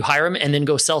them yet, you hire them and then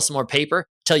go sell some more paper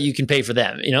till you can pay for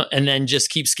them, and then just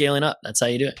keep scaling up. That's how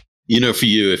you do it. For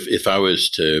you, if I was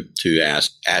to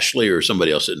ask Ashley or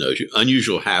somebody else that knows you,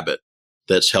 unusual habit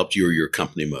that's helped you or your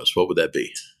company most, what would that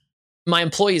be? My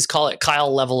employees call it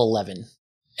Kyle Level 11.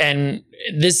 And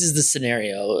this is the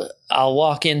scenario. I'll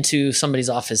walk into somebody's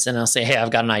office and I'll say, hey,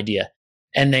 I've got an idea.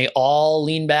 And they all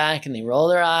lean back and they roll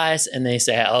their eyes and they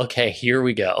say, okay, here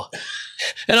we go.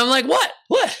 And I'm like, what?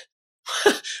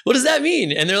 What does that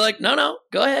mean? And they're like, no,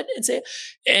 go ahead and say it.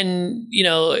 And,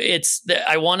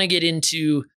 I want to get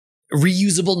into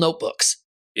reusable notebooks.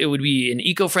 It would be an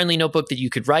eco-friendly notebook that you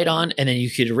could write on and then you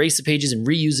could erase the pages and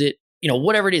reuse it.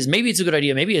 Whatever it is, maybe it's a good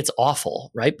idea, maybe it's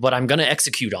awful, right? But I'm going to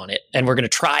execute on it and we're going to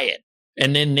try it.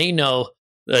 And then they know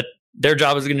that their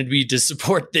job is going to be to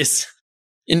support this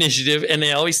initiative. And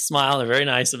they always smile. They're very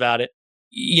nice about it.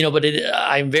 But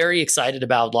I'm very excited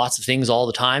about lots of things all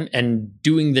the time and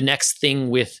doing the next thing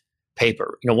with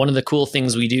paper. One of the cool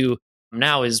things we do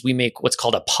now is we make what's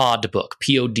called a POD book,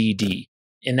 PODD.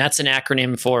 And that's an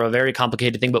acronym for a very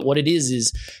complicated thing. But what it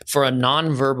is for a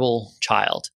nonverbal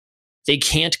child, they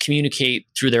can't communicate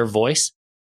through their voice,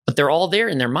 but they're all there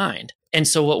in their mind. And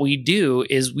so what we do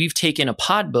is we've taken a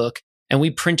POD book and we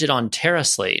print it on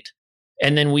TerraSlate.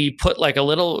 And then we put like a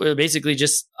little, basically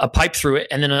just a pipe through it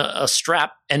and then a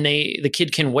strap, and the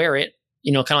kid can wear it,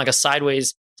 kind of like a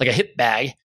sideways, like a hip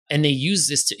bag. And they use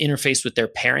this to interface with their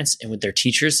parents and with their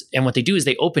teachers. And what they do is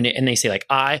they open it and they say like,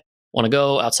 I want to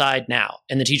go outside now.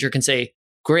 And the teacher can say,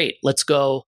 great, let's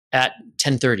go at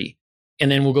 10:30. And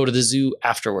then we'll go to the zoo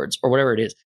afterwards or whatever it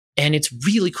is. And it's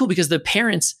really cool because the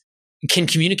parents can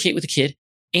communicate with the kid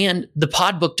and the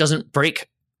POD book doesn't break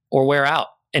or wear out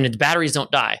and its batteries don't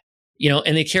die,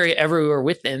 and they carry it everywhere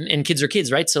with them, and kids are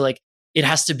kids, right? So like it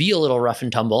has to be a little rough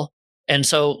and tumble. And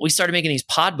so we started making these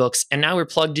POD books and now we're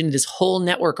plugged into this whole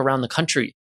network around the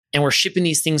country and we're shipping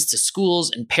these things to schools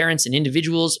and parents and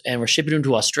individuals, and we're shipping them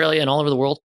to Australia and all over the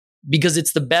world because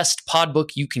it's the best POD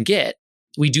book you can get.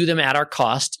 We do them at our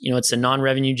cost. It's a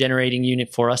non-revenue generating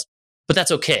unit for us, but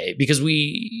that's okay because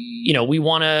we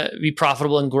want to be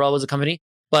profitable and grow as a company.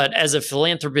 But as a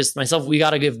philanthropist myself, we got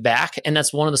to give back. And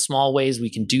that's one of the small ways we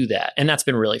can do that. And that's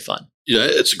been really fun. Yeah,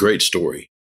 it's a great story.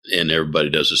 And everybody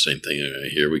does the same thing.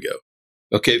 Here we go.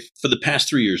 Okay. For the past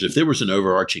 3 years, if there was an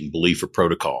overarching belief or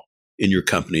protocol in your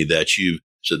company that you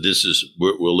said,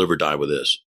 we'll live or die with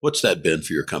this, what's that been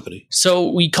for your company? So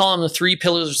we call them the 3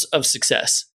 pillars of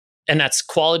success. And that's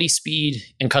quality, speed,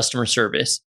 and customer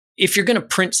service. If you're going to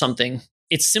print something,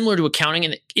 it's similar to accounting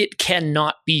and it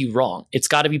cannot be wrong. It's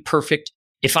got to be perfect.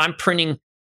 If I'm printing,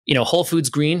 Whole Foods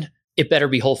green, it better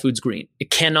be Whole Foods green.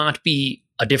 It cannot be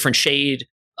a different shade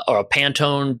or a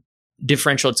Pantone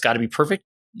differential. It's got to be perfect.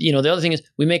 The other thing is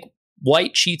we make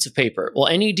white sheets of paper. Well,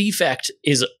 any defect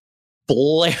is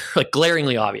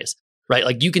glaringly obvious, right?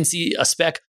 Like you can see a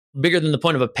speck bigger than the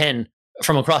point of a pen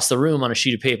from across the room on a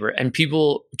sheet of paper, and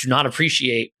people do not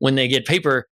appreciate when they get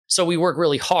paper. So we work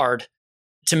really hard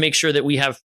to make sure that we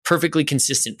have perfectly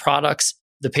consistent products.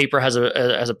 The paper has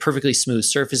a perfectly smooth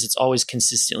surface. It's always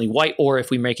consistently white, or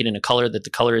if we make it in a color, that the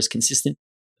color is consistent.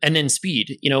 And then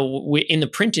speed. In the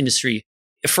print industry,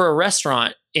 for a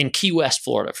restaurant in Key West,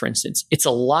 Florida, for instance, it's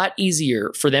a lot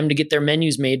easier for them to get their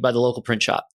menus made by the local print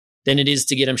shop than it is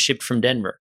to get them shipped from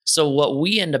Denver. So what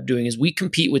we end up doing is we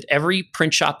compete with every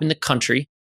print shop in the country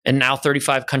and now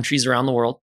 35 countries around the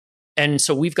world. And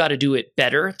so we've got to do it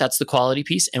better. That's the quality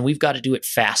piece. And we've got to do it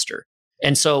faster.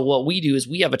 And so what we do is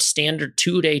we have a standard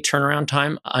 2-day turnaround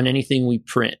time on anything we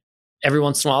print. Every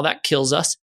once in a while that kills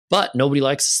us, but nobody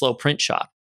likes a slow print shop.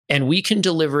 And we can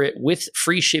deliver it with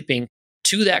free shipping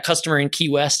to that customer in Key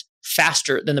West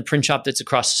faster than the print shop that's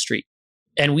across the street.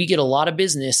 And we get a lot of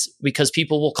business because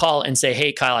people will call and say,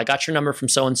 hey, Kyle, I got your number from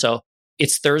so-and-so.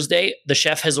 It's Thursday. The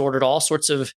chef has ordered all sorts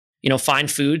of, fine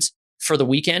foods for the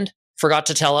weekend, forgot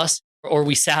to tell us, or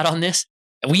we sat on this.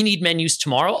 And we need menus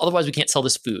tomorrow. Otherwise, we can't sell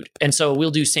this food. And so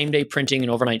we'll do same-day printing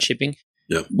and overnight shipping.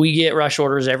 Yeah. We get rush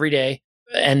orders every day.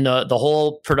 And the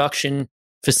whole production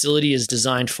facility is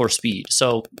designed for speed.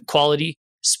 So quality,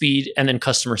 speed, and then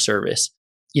customer service.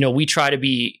 We try to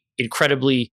be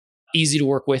incredibly easy to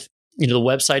work with. The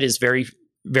website is very,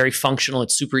 very functional.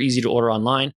 It's super easy to order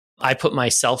online. I put my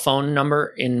cell phone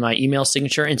number in my email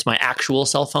signature. It's my actual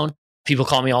cell phone. People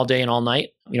call me all day and all night.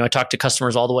 I talk to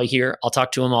customers all the way here. I'll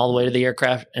talk to them all the way to the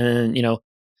aircraft. And then,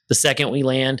 the second we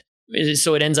land,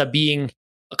 so it ends up being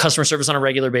a customer service on a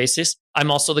regular basis.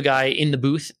 I'm also the guy in the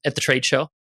booth at the trade show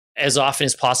as often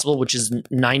as possible, which is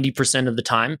 90% of the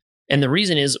time. And the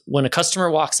reason is when a customer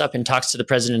walks up and talks to the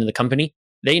president of the company,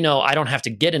 they know I don't have to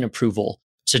get an approval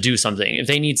to do something. If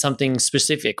they need something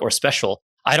specific or special,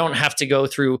 I don't have to go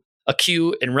through a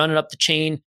queue and run it up the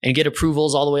chain and get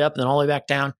approvals all the way up and then all the way back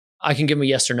down. I can give them a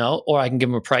yes or no, or I can give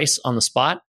them a price on the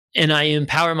spot. And I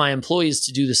empower my employees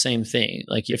to do the same thing.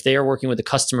 Like if they are working with a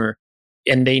customer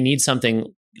and they need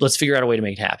something, let's figure out a way to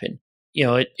make it happen.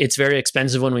 It's very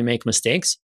expensive when we make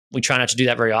mistakes. We try not to do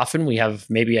that very often. We have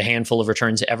maybe a handful of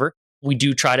returns ever. We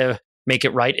do try to make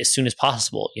it right as soon as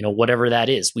possible, whatever that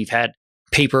is. We've had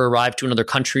paper arrive to another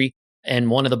country and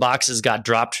one of the boxes got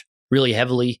dropped really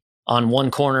heavily on one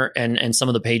corner and some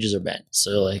of the pages are bent.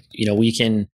 So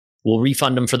we'll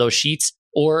refund them for those sheets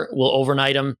or we'll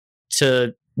overnight them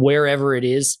to wherever it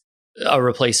is, a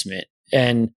replacement.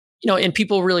 And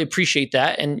people really appreciate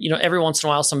that. And, every once in a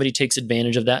while, somebody takes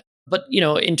advantage of that. But,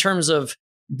 in terms of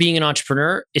being an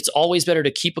entrepreneur, it's always better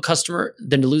to keep a customer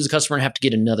than to lose a customer and have to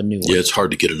get another new one. Yeah, it's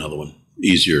hard to get another one.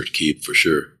 Easier to keep for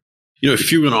sure.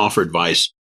 If you're going to offer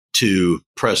advice to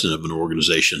president of an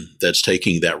organization that's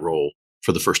taking that role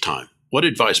for the first time, what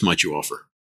advice might you offer?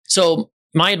 So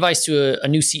my advice to a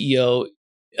new CEO,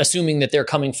 assuming that they're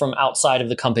coming from outside of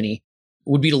the company,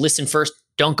 would be to listen first.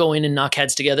 Don't go in and knock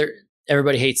heads together.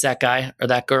 Everybody hates that guy or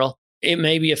that girl. It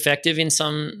may be effective in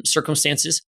some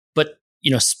circumstances, but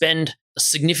spend a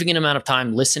significant amount of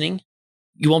time listening.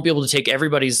 You won't be able to take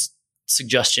everybody's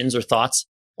suggestions or thoughts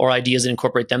or ideas and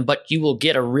incorporate them, but you will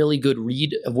get a really good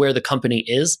read of where the company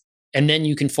is. And then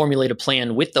you can formulate a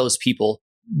plan with those people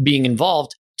being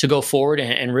involved to go forward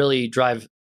and really drive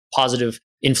positive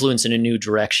influence in a new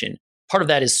direction. Part of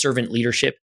that is servant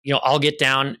leadership. I'll get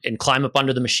down and climb up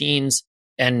under the machines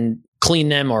and clean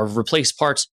them or replace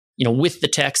parts, with the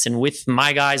techs and with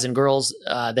my guys and girls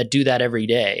that do that every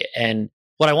day. And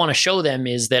what I want to show them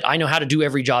is that I know how to do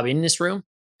every job in this room,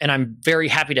 and I'm very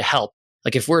happy to help.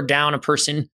 Like if we're down a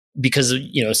person because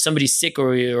somebody's sick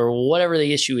or whatever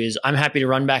the issue is, I'm happy to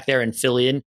run back there and fill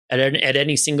in at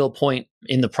any single point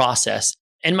in the process.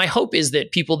 And my hope is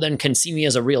that people then can see me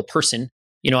as a real person.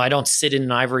 I don't sit in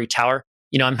an ivory tower.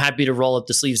 I'm happy to roll up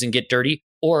the sleeves and get dirty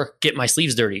or get my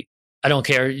sleeves dirty. I don't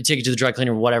care. You take it to the dry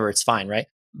cleaner, whatever, it's fine, right?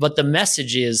 But the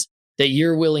message is that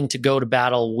you're willing to go to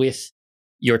battle with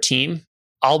your team.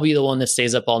 I'll be the one that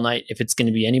stays up all night if it's going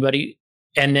to be anybody.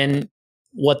 And then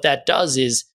what that does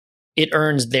is it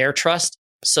earns their trust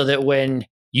so that when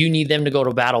you need them to go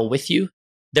to battle with you,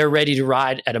 they're ready to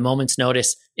ride at a moment's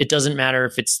notice. It doesn't matter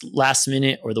if it's last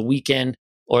minute or the weekend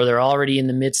or they're already in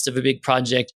the midst of a big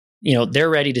project. They're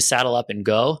ready to saddle up and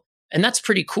go. And that's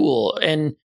pretty cool.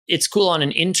 And it's cool on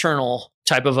an internal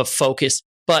type of a focus.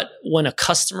 But when a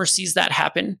customer sees that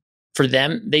happen for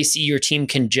them, they see your team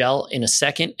can gel in a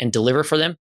second and deliver for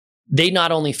them. They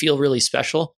not only feel really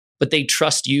special, but they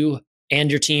trust you and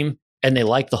your team and they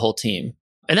like the whole team.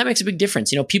 And that makes a big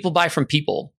difference. People buy from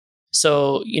people.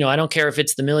 So, I don't care if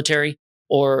it's the military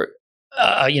or,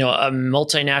 a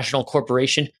multinational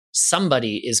corporation.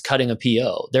 Somebody is cutting a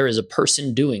PO. There is a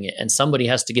person doing it and somebody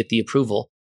has to get the approval.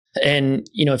 And,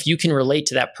 if you can relate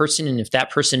to that person and if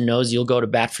that person knows you'll go to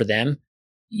bat for them,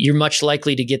 you're much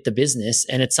likely to get the business.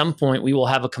 And at some point we will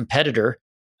have a competitor.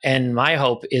 And my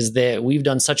hope is that we've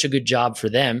done such a good job for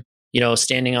them,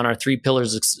 standing on our 3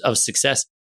 pillars of success,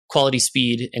 quality,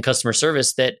 speed, and customer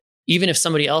service, that even if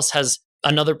somebody else has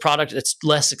another product that's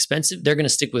less expensive, they're going to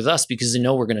stick with us because they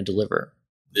know we're going to deliver.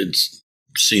 It's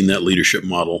seen that leadership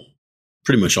model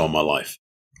pretty much all my life.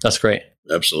 That's great.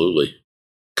 Absolutely.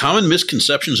 Common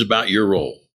misconceptions about your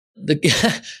role.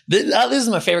 This is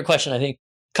my favorite question, I think.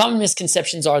 Common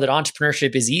misconceptions are that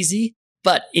entrepreneurship is easy,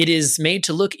 but it is made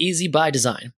to look easy by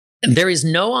design. And there is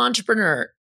no entrepreneur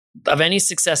of any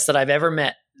success that I've ever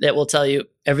met that will tell you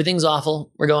everything's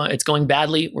awful. It's going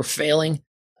badly. We're failing.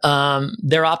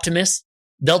 They're optimists.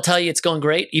 They'll tell you it's going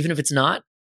great, even if it's not,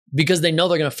 because they know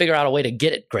they're going to figure out a way to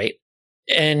get it great.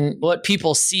 And what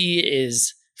people see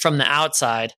is from the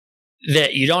outside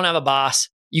that you don't have a boss.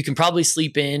 You can probably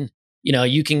sleep in,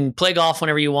 you can play golf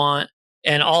whenever you want.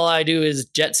 And all I do is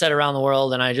jet set around the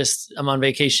world. And I'm on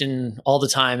vacation all the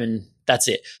time. And that's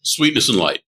it. Sweetness and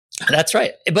light. That's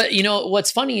right. But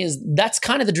what's funny is that's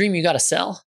kind of the dream you got to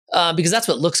sell because that's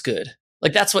what looks good.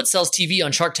 Like that's what sells TV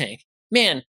on Shark Tank.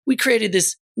 Man, we created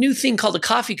this new thing called a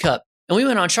coffee cup and we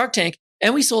went on Shark Tank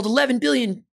and we sold 11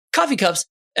 billion coffee cups.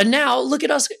 And now look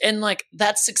at us. And like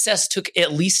that success took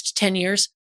at least 10 years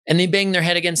and they banged their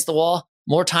head against the wall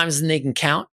more times than they can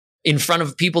count in front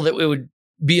of people that it would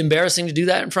be embarrassing to do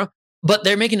that in front. But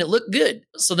they're making it look good.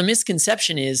 So the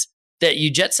misconception is that you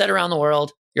jet set around the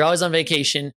world, you're always on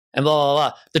vacation and blah, blah,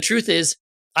 blah. The truth is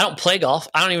I don't play golf.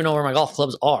 I don't even know where my golf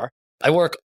clubs are. I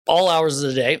work all hours of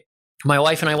the day. My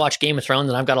wife and I watch Game of Thrones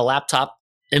and I've got a laptop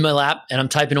in my lap and I'm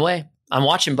typing away I'm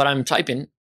watching, but I'm typing.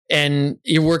 And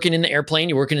you're working in the airplane,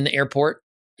 you're working in the airport,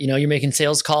 you're making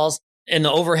sales calls and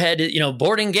the overhead,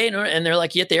 boarding gate. And they're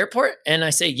like, you at the airport? And I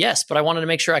say, yes, but I wanted to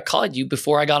make sure I called you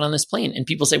before I got on this plane. And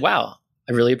people say, wow,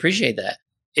 I really appreciate that.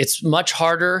 It's much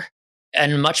harder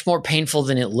and much more painful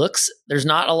than it looks. There's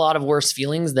not a lot of worse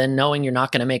feelings than knowing you're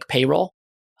not going to make payroll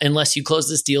unless you close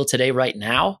this deal today, right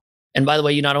now. And by the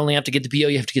way, you not only have to get the PO,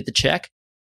 you have to get the check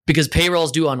because payroll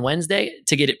is due on Wednesday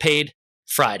to get it paid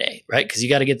Friday, right? Because you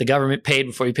got to get the government paid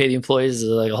before you pay the employees. It's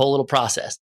like a whole little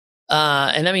process.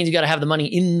 And that means you got to have the money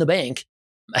in the bank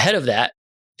ahead of that.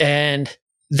 And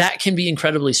that can be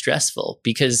incredibly stressful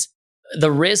because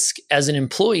the risk as an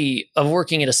employee of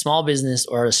working at a small business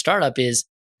or a startup is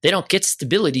they don't get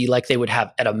stability like they would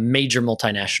have at a major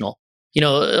multinational. A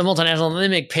multinational, they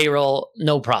make payroll,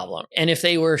 no problem. And if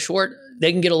they were short,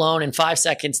 they can get a loan in 5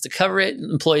 seconds to cover it.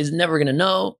 Employees never going to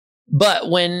know. But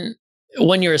when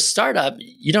you're a startup,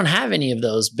 you don't have any of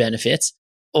those benefits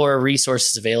or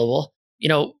resources available.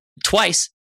 Twice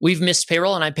we've missed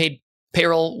payroll and I paid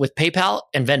payroll with PayPal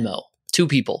and Venmo, 2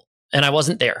 people. And I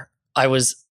wasn't there. I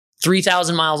was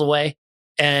 3,000 miles away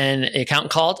and the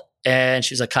accountant called and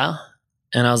she was like, Kyle.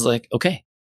 And I was like, okay.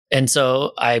 And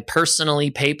so I personally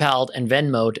PayPal'd and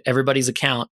Venmo'd everybody's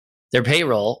account, their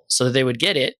payroll, so that they would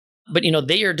get it. But,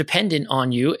 they are dependent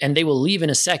on you and they will leave in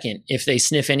a second if they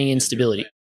sniff any instability.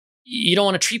 You don't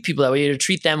want to treat people that way. You have to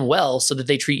treat them well so that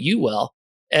they treat you well.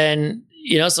 And,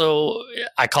 so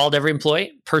I called every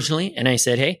employee personally and I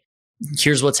said, hey,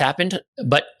 here's what's happened,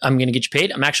 but I'm going to get you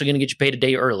paid. I'm actually going to get you paid a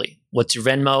day early. What's your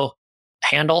Venmo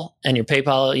handle and your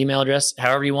PayPal email address?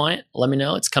 However you want it, let me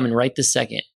know. It's coming right this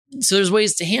second. So there's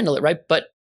ways to handle it, right? But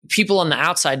people on the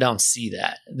outside don't see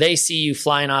that. They see you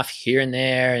flying off here and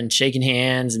there and shaking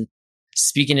hands and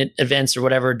speaking at events or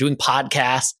whatever, doing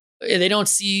podcasts. They don't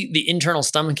see the internal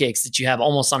stomach aches that you have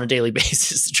almost on a daily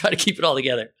basis to try to keep it all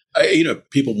together.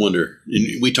 People wonder,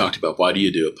 and we talked about why do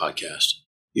you do a podcast?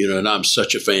 And I'm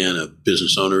such a fan of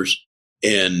business owners.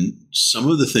 And some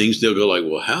of the things they'll go like,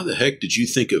 well, how the heck did you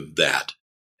think of that?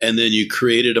 And then you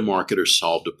created a market or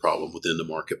solved a problem within the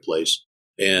marketplace.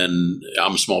 And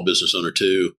I'm a small business owner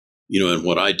too, and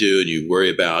what I do, and you worry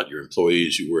about your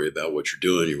employees, you worry about what you're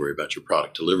doing, you worry about your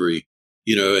product delivery,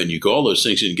 and you go all those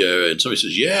things and go, and somebody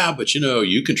says, yeah, but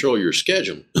you control your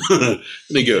schedule. And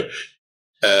they go,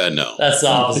 no. That's the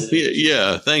opposite.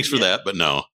 Yeah. Thanks for that. But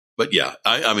no. But yeah,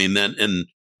 I mean, then,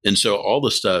 and so all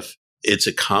the stuff, it's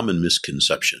a common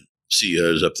misconception.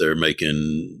 CEOs up there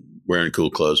wearing cool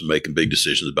clothes and making big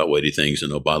decisions about weighty things.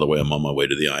 And oh, by the way, I'm on my way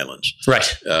to the islands.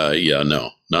 Right. Yeah,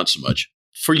 no, not so much.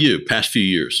 For you, past few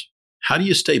years, how do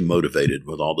you stay motivated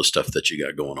with all the stuff that you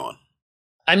got going on?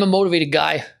 I'm a motivated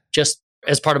guy just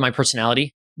as part of my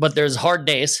personality, but there's hard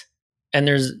days and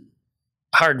there's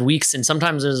hard weeks. And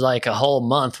sometimes there's like a whole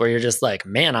month where you're just like,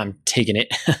 man, I'm taking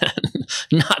it,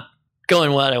 not going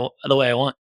the way I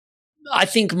want. I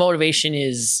think motivation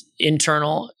is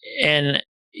internal and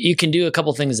you can do a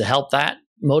couple things to help that.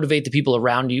 Motivate the people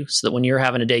around you so that when you're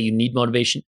having a day you need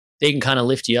motivation, they can kind of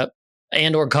lift you up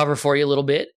and or cover for you a little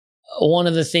bit. One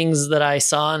of the things that I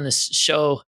saw in this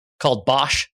show called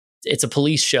Bosch, it's a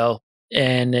police show,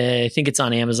 and I think it's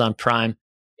on Amazon Prime,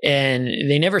 and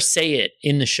they never say it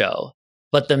in the show,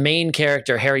 but the main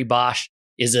character, Harry Bosch,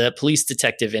 is a police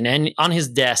detective, and on his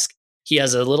desk, he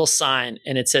has a little sign,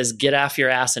 and it says, get off your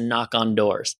ass and knock on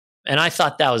doors. And I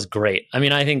thought that was great. I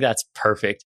mean, I think that's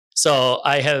perfect. So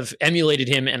I have emulated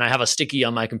him and I have a sticky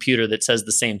on my computer that says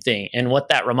the same thing. And what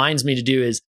that reminds me to do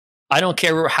is I don't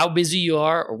care how busy you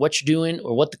are or what you're doing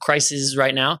or what the crisis is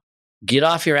right now. Get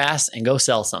off your ass and go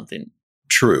sell something.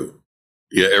 True.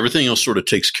 Yeah. Everything else sort of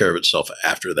takes care of itself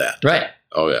after that. Right.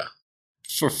 Oh, yeah.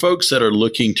 For folks that are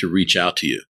looking to reach out to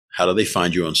you, how do they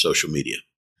find you on social media?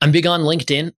 I'm big on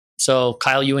LinkedIn. So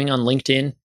Kyle Ewing on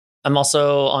LinkedIn. I'm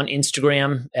also on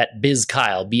Instagram at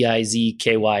BizKyle,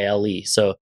 BizKyle.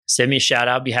 So send me a shout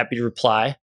out. Be happy to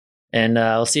reply. And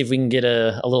we'll see if we can get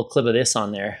a little clip of this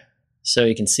on there so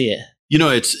you can see it.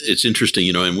 It's interesting,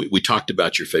 and we talked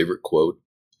about your favorite quote.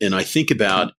 And I think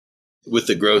about with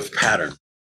the growth pattern,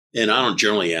 and I don't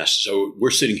generally ask, so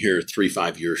we're sitting here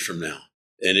 3-5 years from now.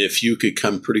 And if you could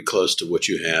come pretty close to what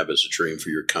you have as a dream for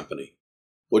your company,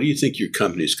 what do you think your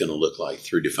company is going to look like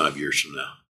 3 to 5 years from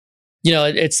now?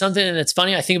 It's something that's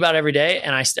funny. I think about every day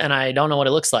and I don't know what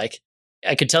it looks like.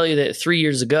 I could tell you that 3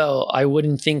 years ago, I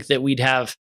wouldn't think that we'd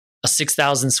have a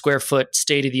 6,000 square foot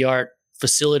state-of-the-art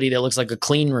facility that looks like a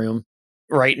clean room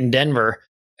right in Denver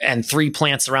and 3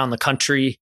 plants around the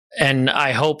country. And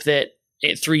I hope that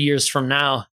 3 years from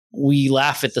now, we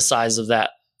laugh at the size of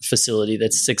that facility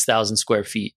that's 6,000 square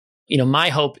feet. My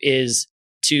hope is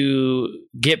to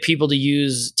get people to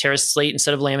use TerraSlate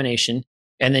instead of lamination,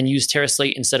 and then use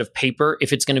TerraSlate instead of paper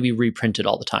if it's going to be reprinted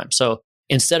all the time. So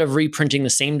instead of reprinting the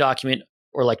same document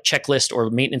or like checklist or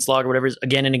maintenance log or whatever it is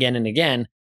again and again and again,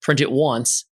 print it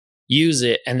once, use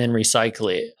it, and then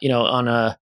recycle it,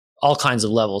 on all kinds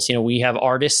of levels. We have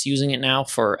artists using it now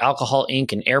for alcohol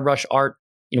ink and airbrush art.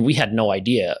 We had no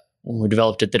idea when we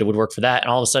developed it that it would work for that.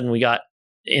 And all of a sudden we got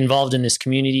involved in this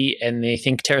community and they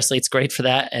think TerraSlate's great for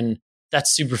that. And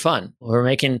that's super fun. We're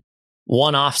making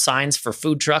one-off signs for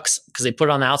food trucks because they put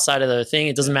it on the outside of the thing.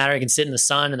 It doesn't matter. It can sit in the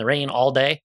sun and the rain all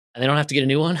day and they don't have to get a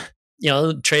new one.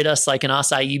 Trade us like an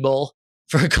acai bowl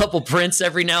for a couple prints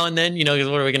every now and then, what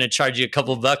are we going to charge you a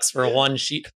couple bucks for one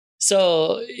sheet?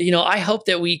 So, I hope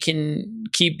that we can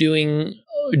keep doing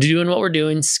what we're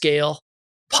doing, scale,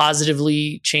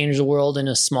 positively change the world in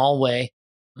a small way.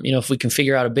 If we can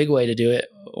figure out a big way to do it,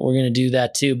 we're going to do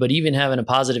that too. But even having a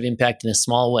positive impact in a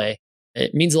small way,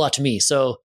 it means a lot to me.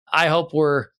 So I hope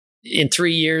we're in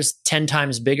 3 years, 10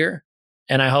 times bigger.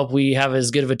 And I hope we have as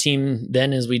good of a team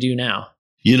then as we do now.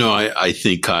 I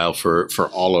think, Kyle, for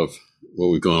all of what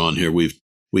we've going on here,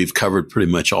 we've covered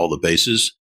pretty much all the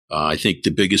bases. I think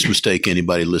the biggest mistake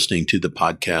anybody listening to the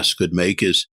podcast could make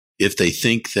is if they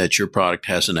think that your product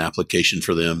has an application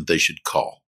for them, they should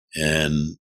call.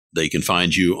 And they can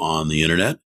find you on the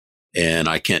internet. And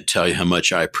I can't tell you how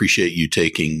much I appreciate you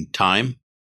taking time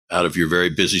out of your very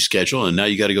busy schedule. And now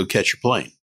you got to go catch your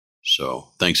plane. So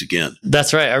thanks again.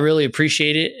 That's right. I really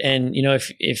appreciate it. And,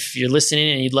 if you're listening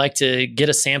and you'd like to get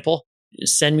a sample,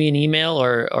 send me an email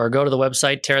or go to the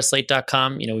website,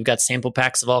 terraslate.com. We've got sample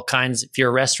packs of all kinds. If you're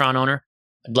a restaurant owner,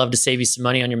 I'd love to save you some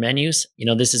money on your menus.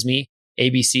 This is me.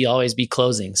 ABC always be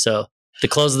closing. So to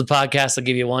close the podcast, I'll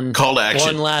give you one call to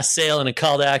action, one last sale and a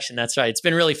call to action. That's right. It's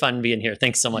been really fun being here.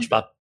 Thanks so much, Bob.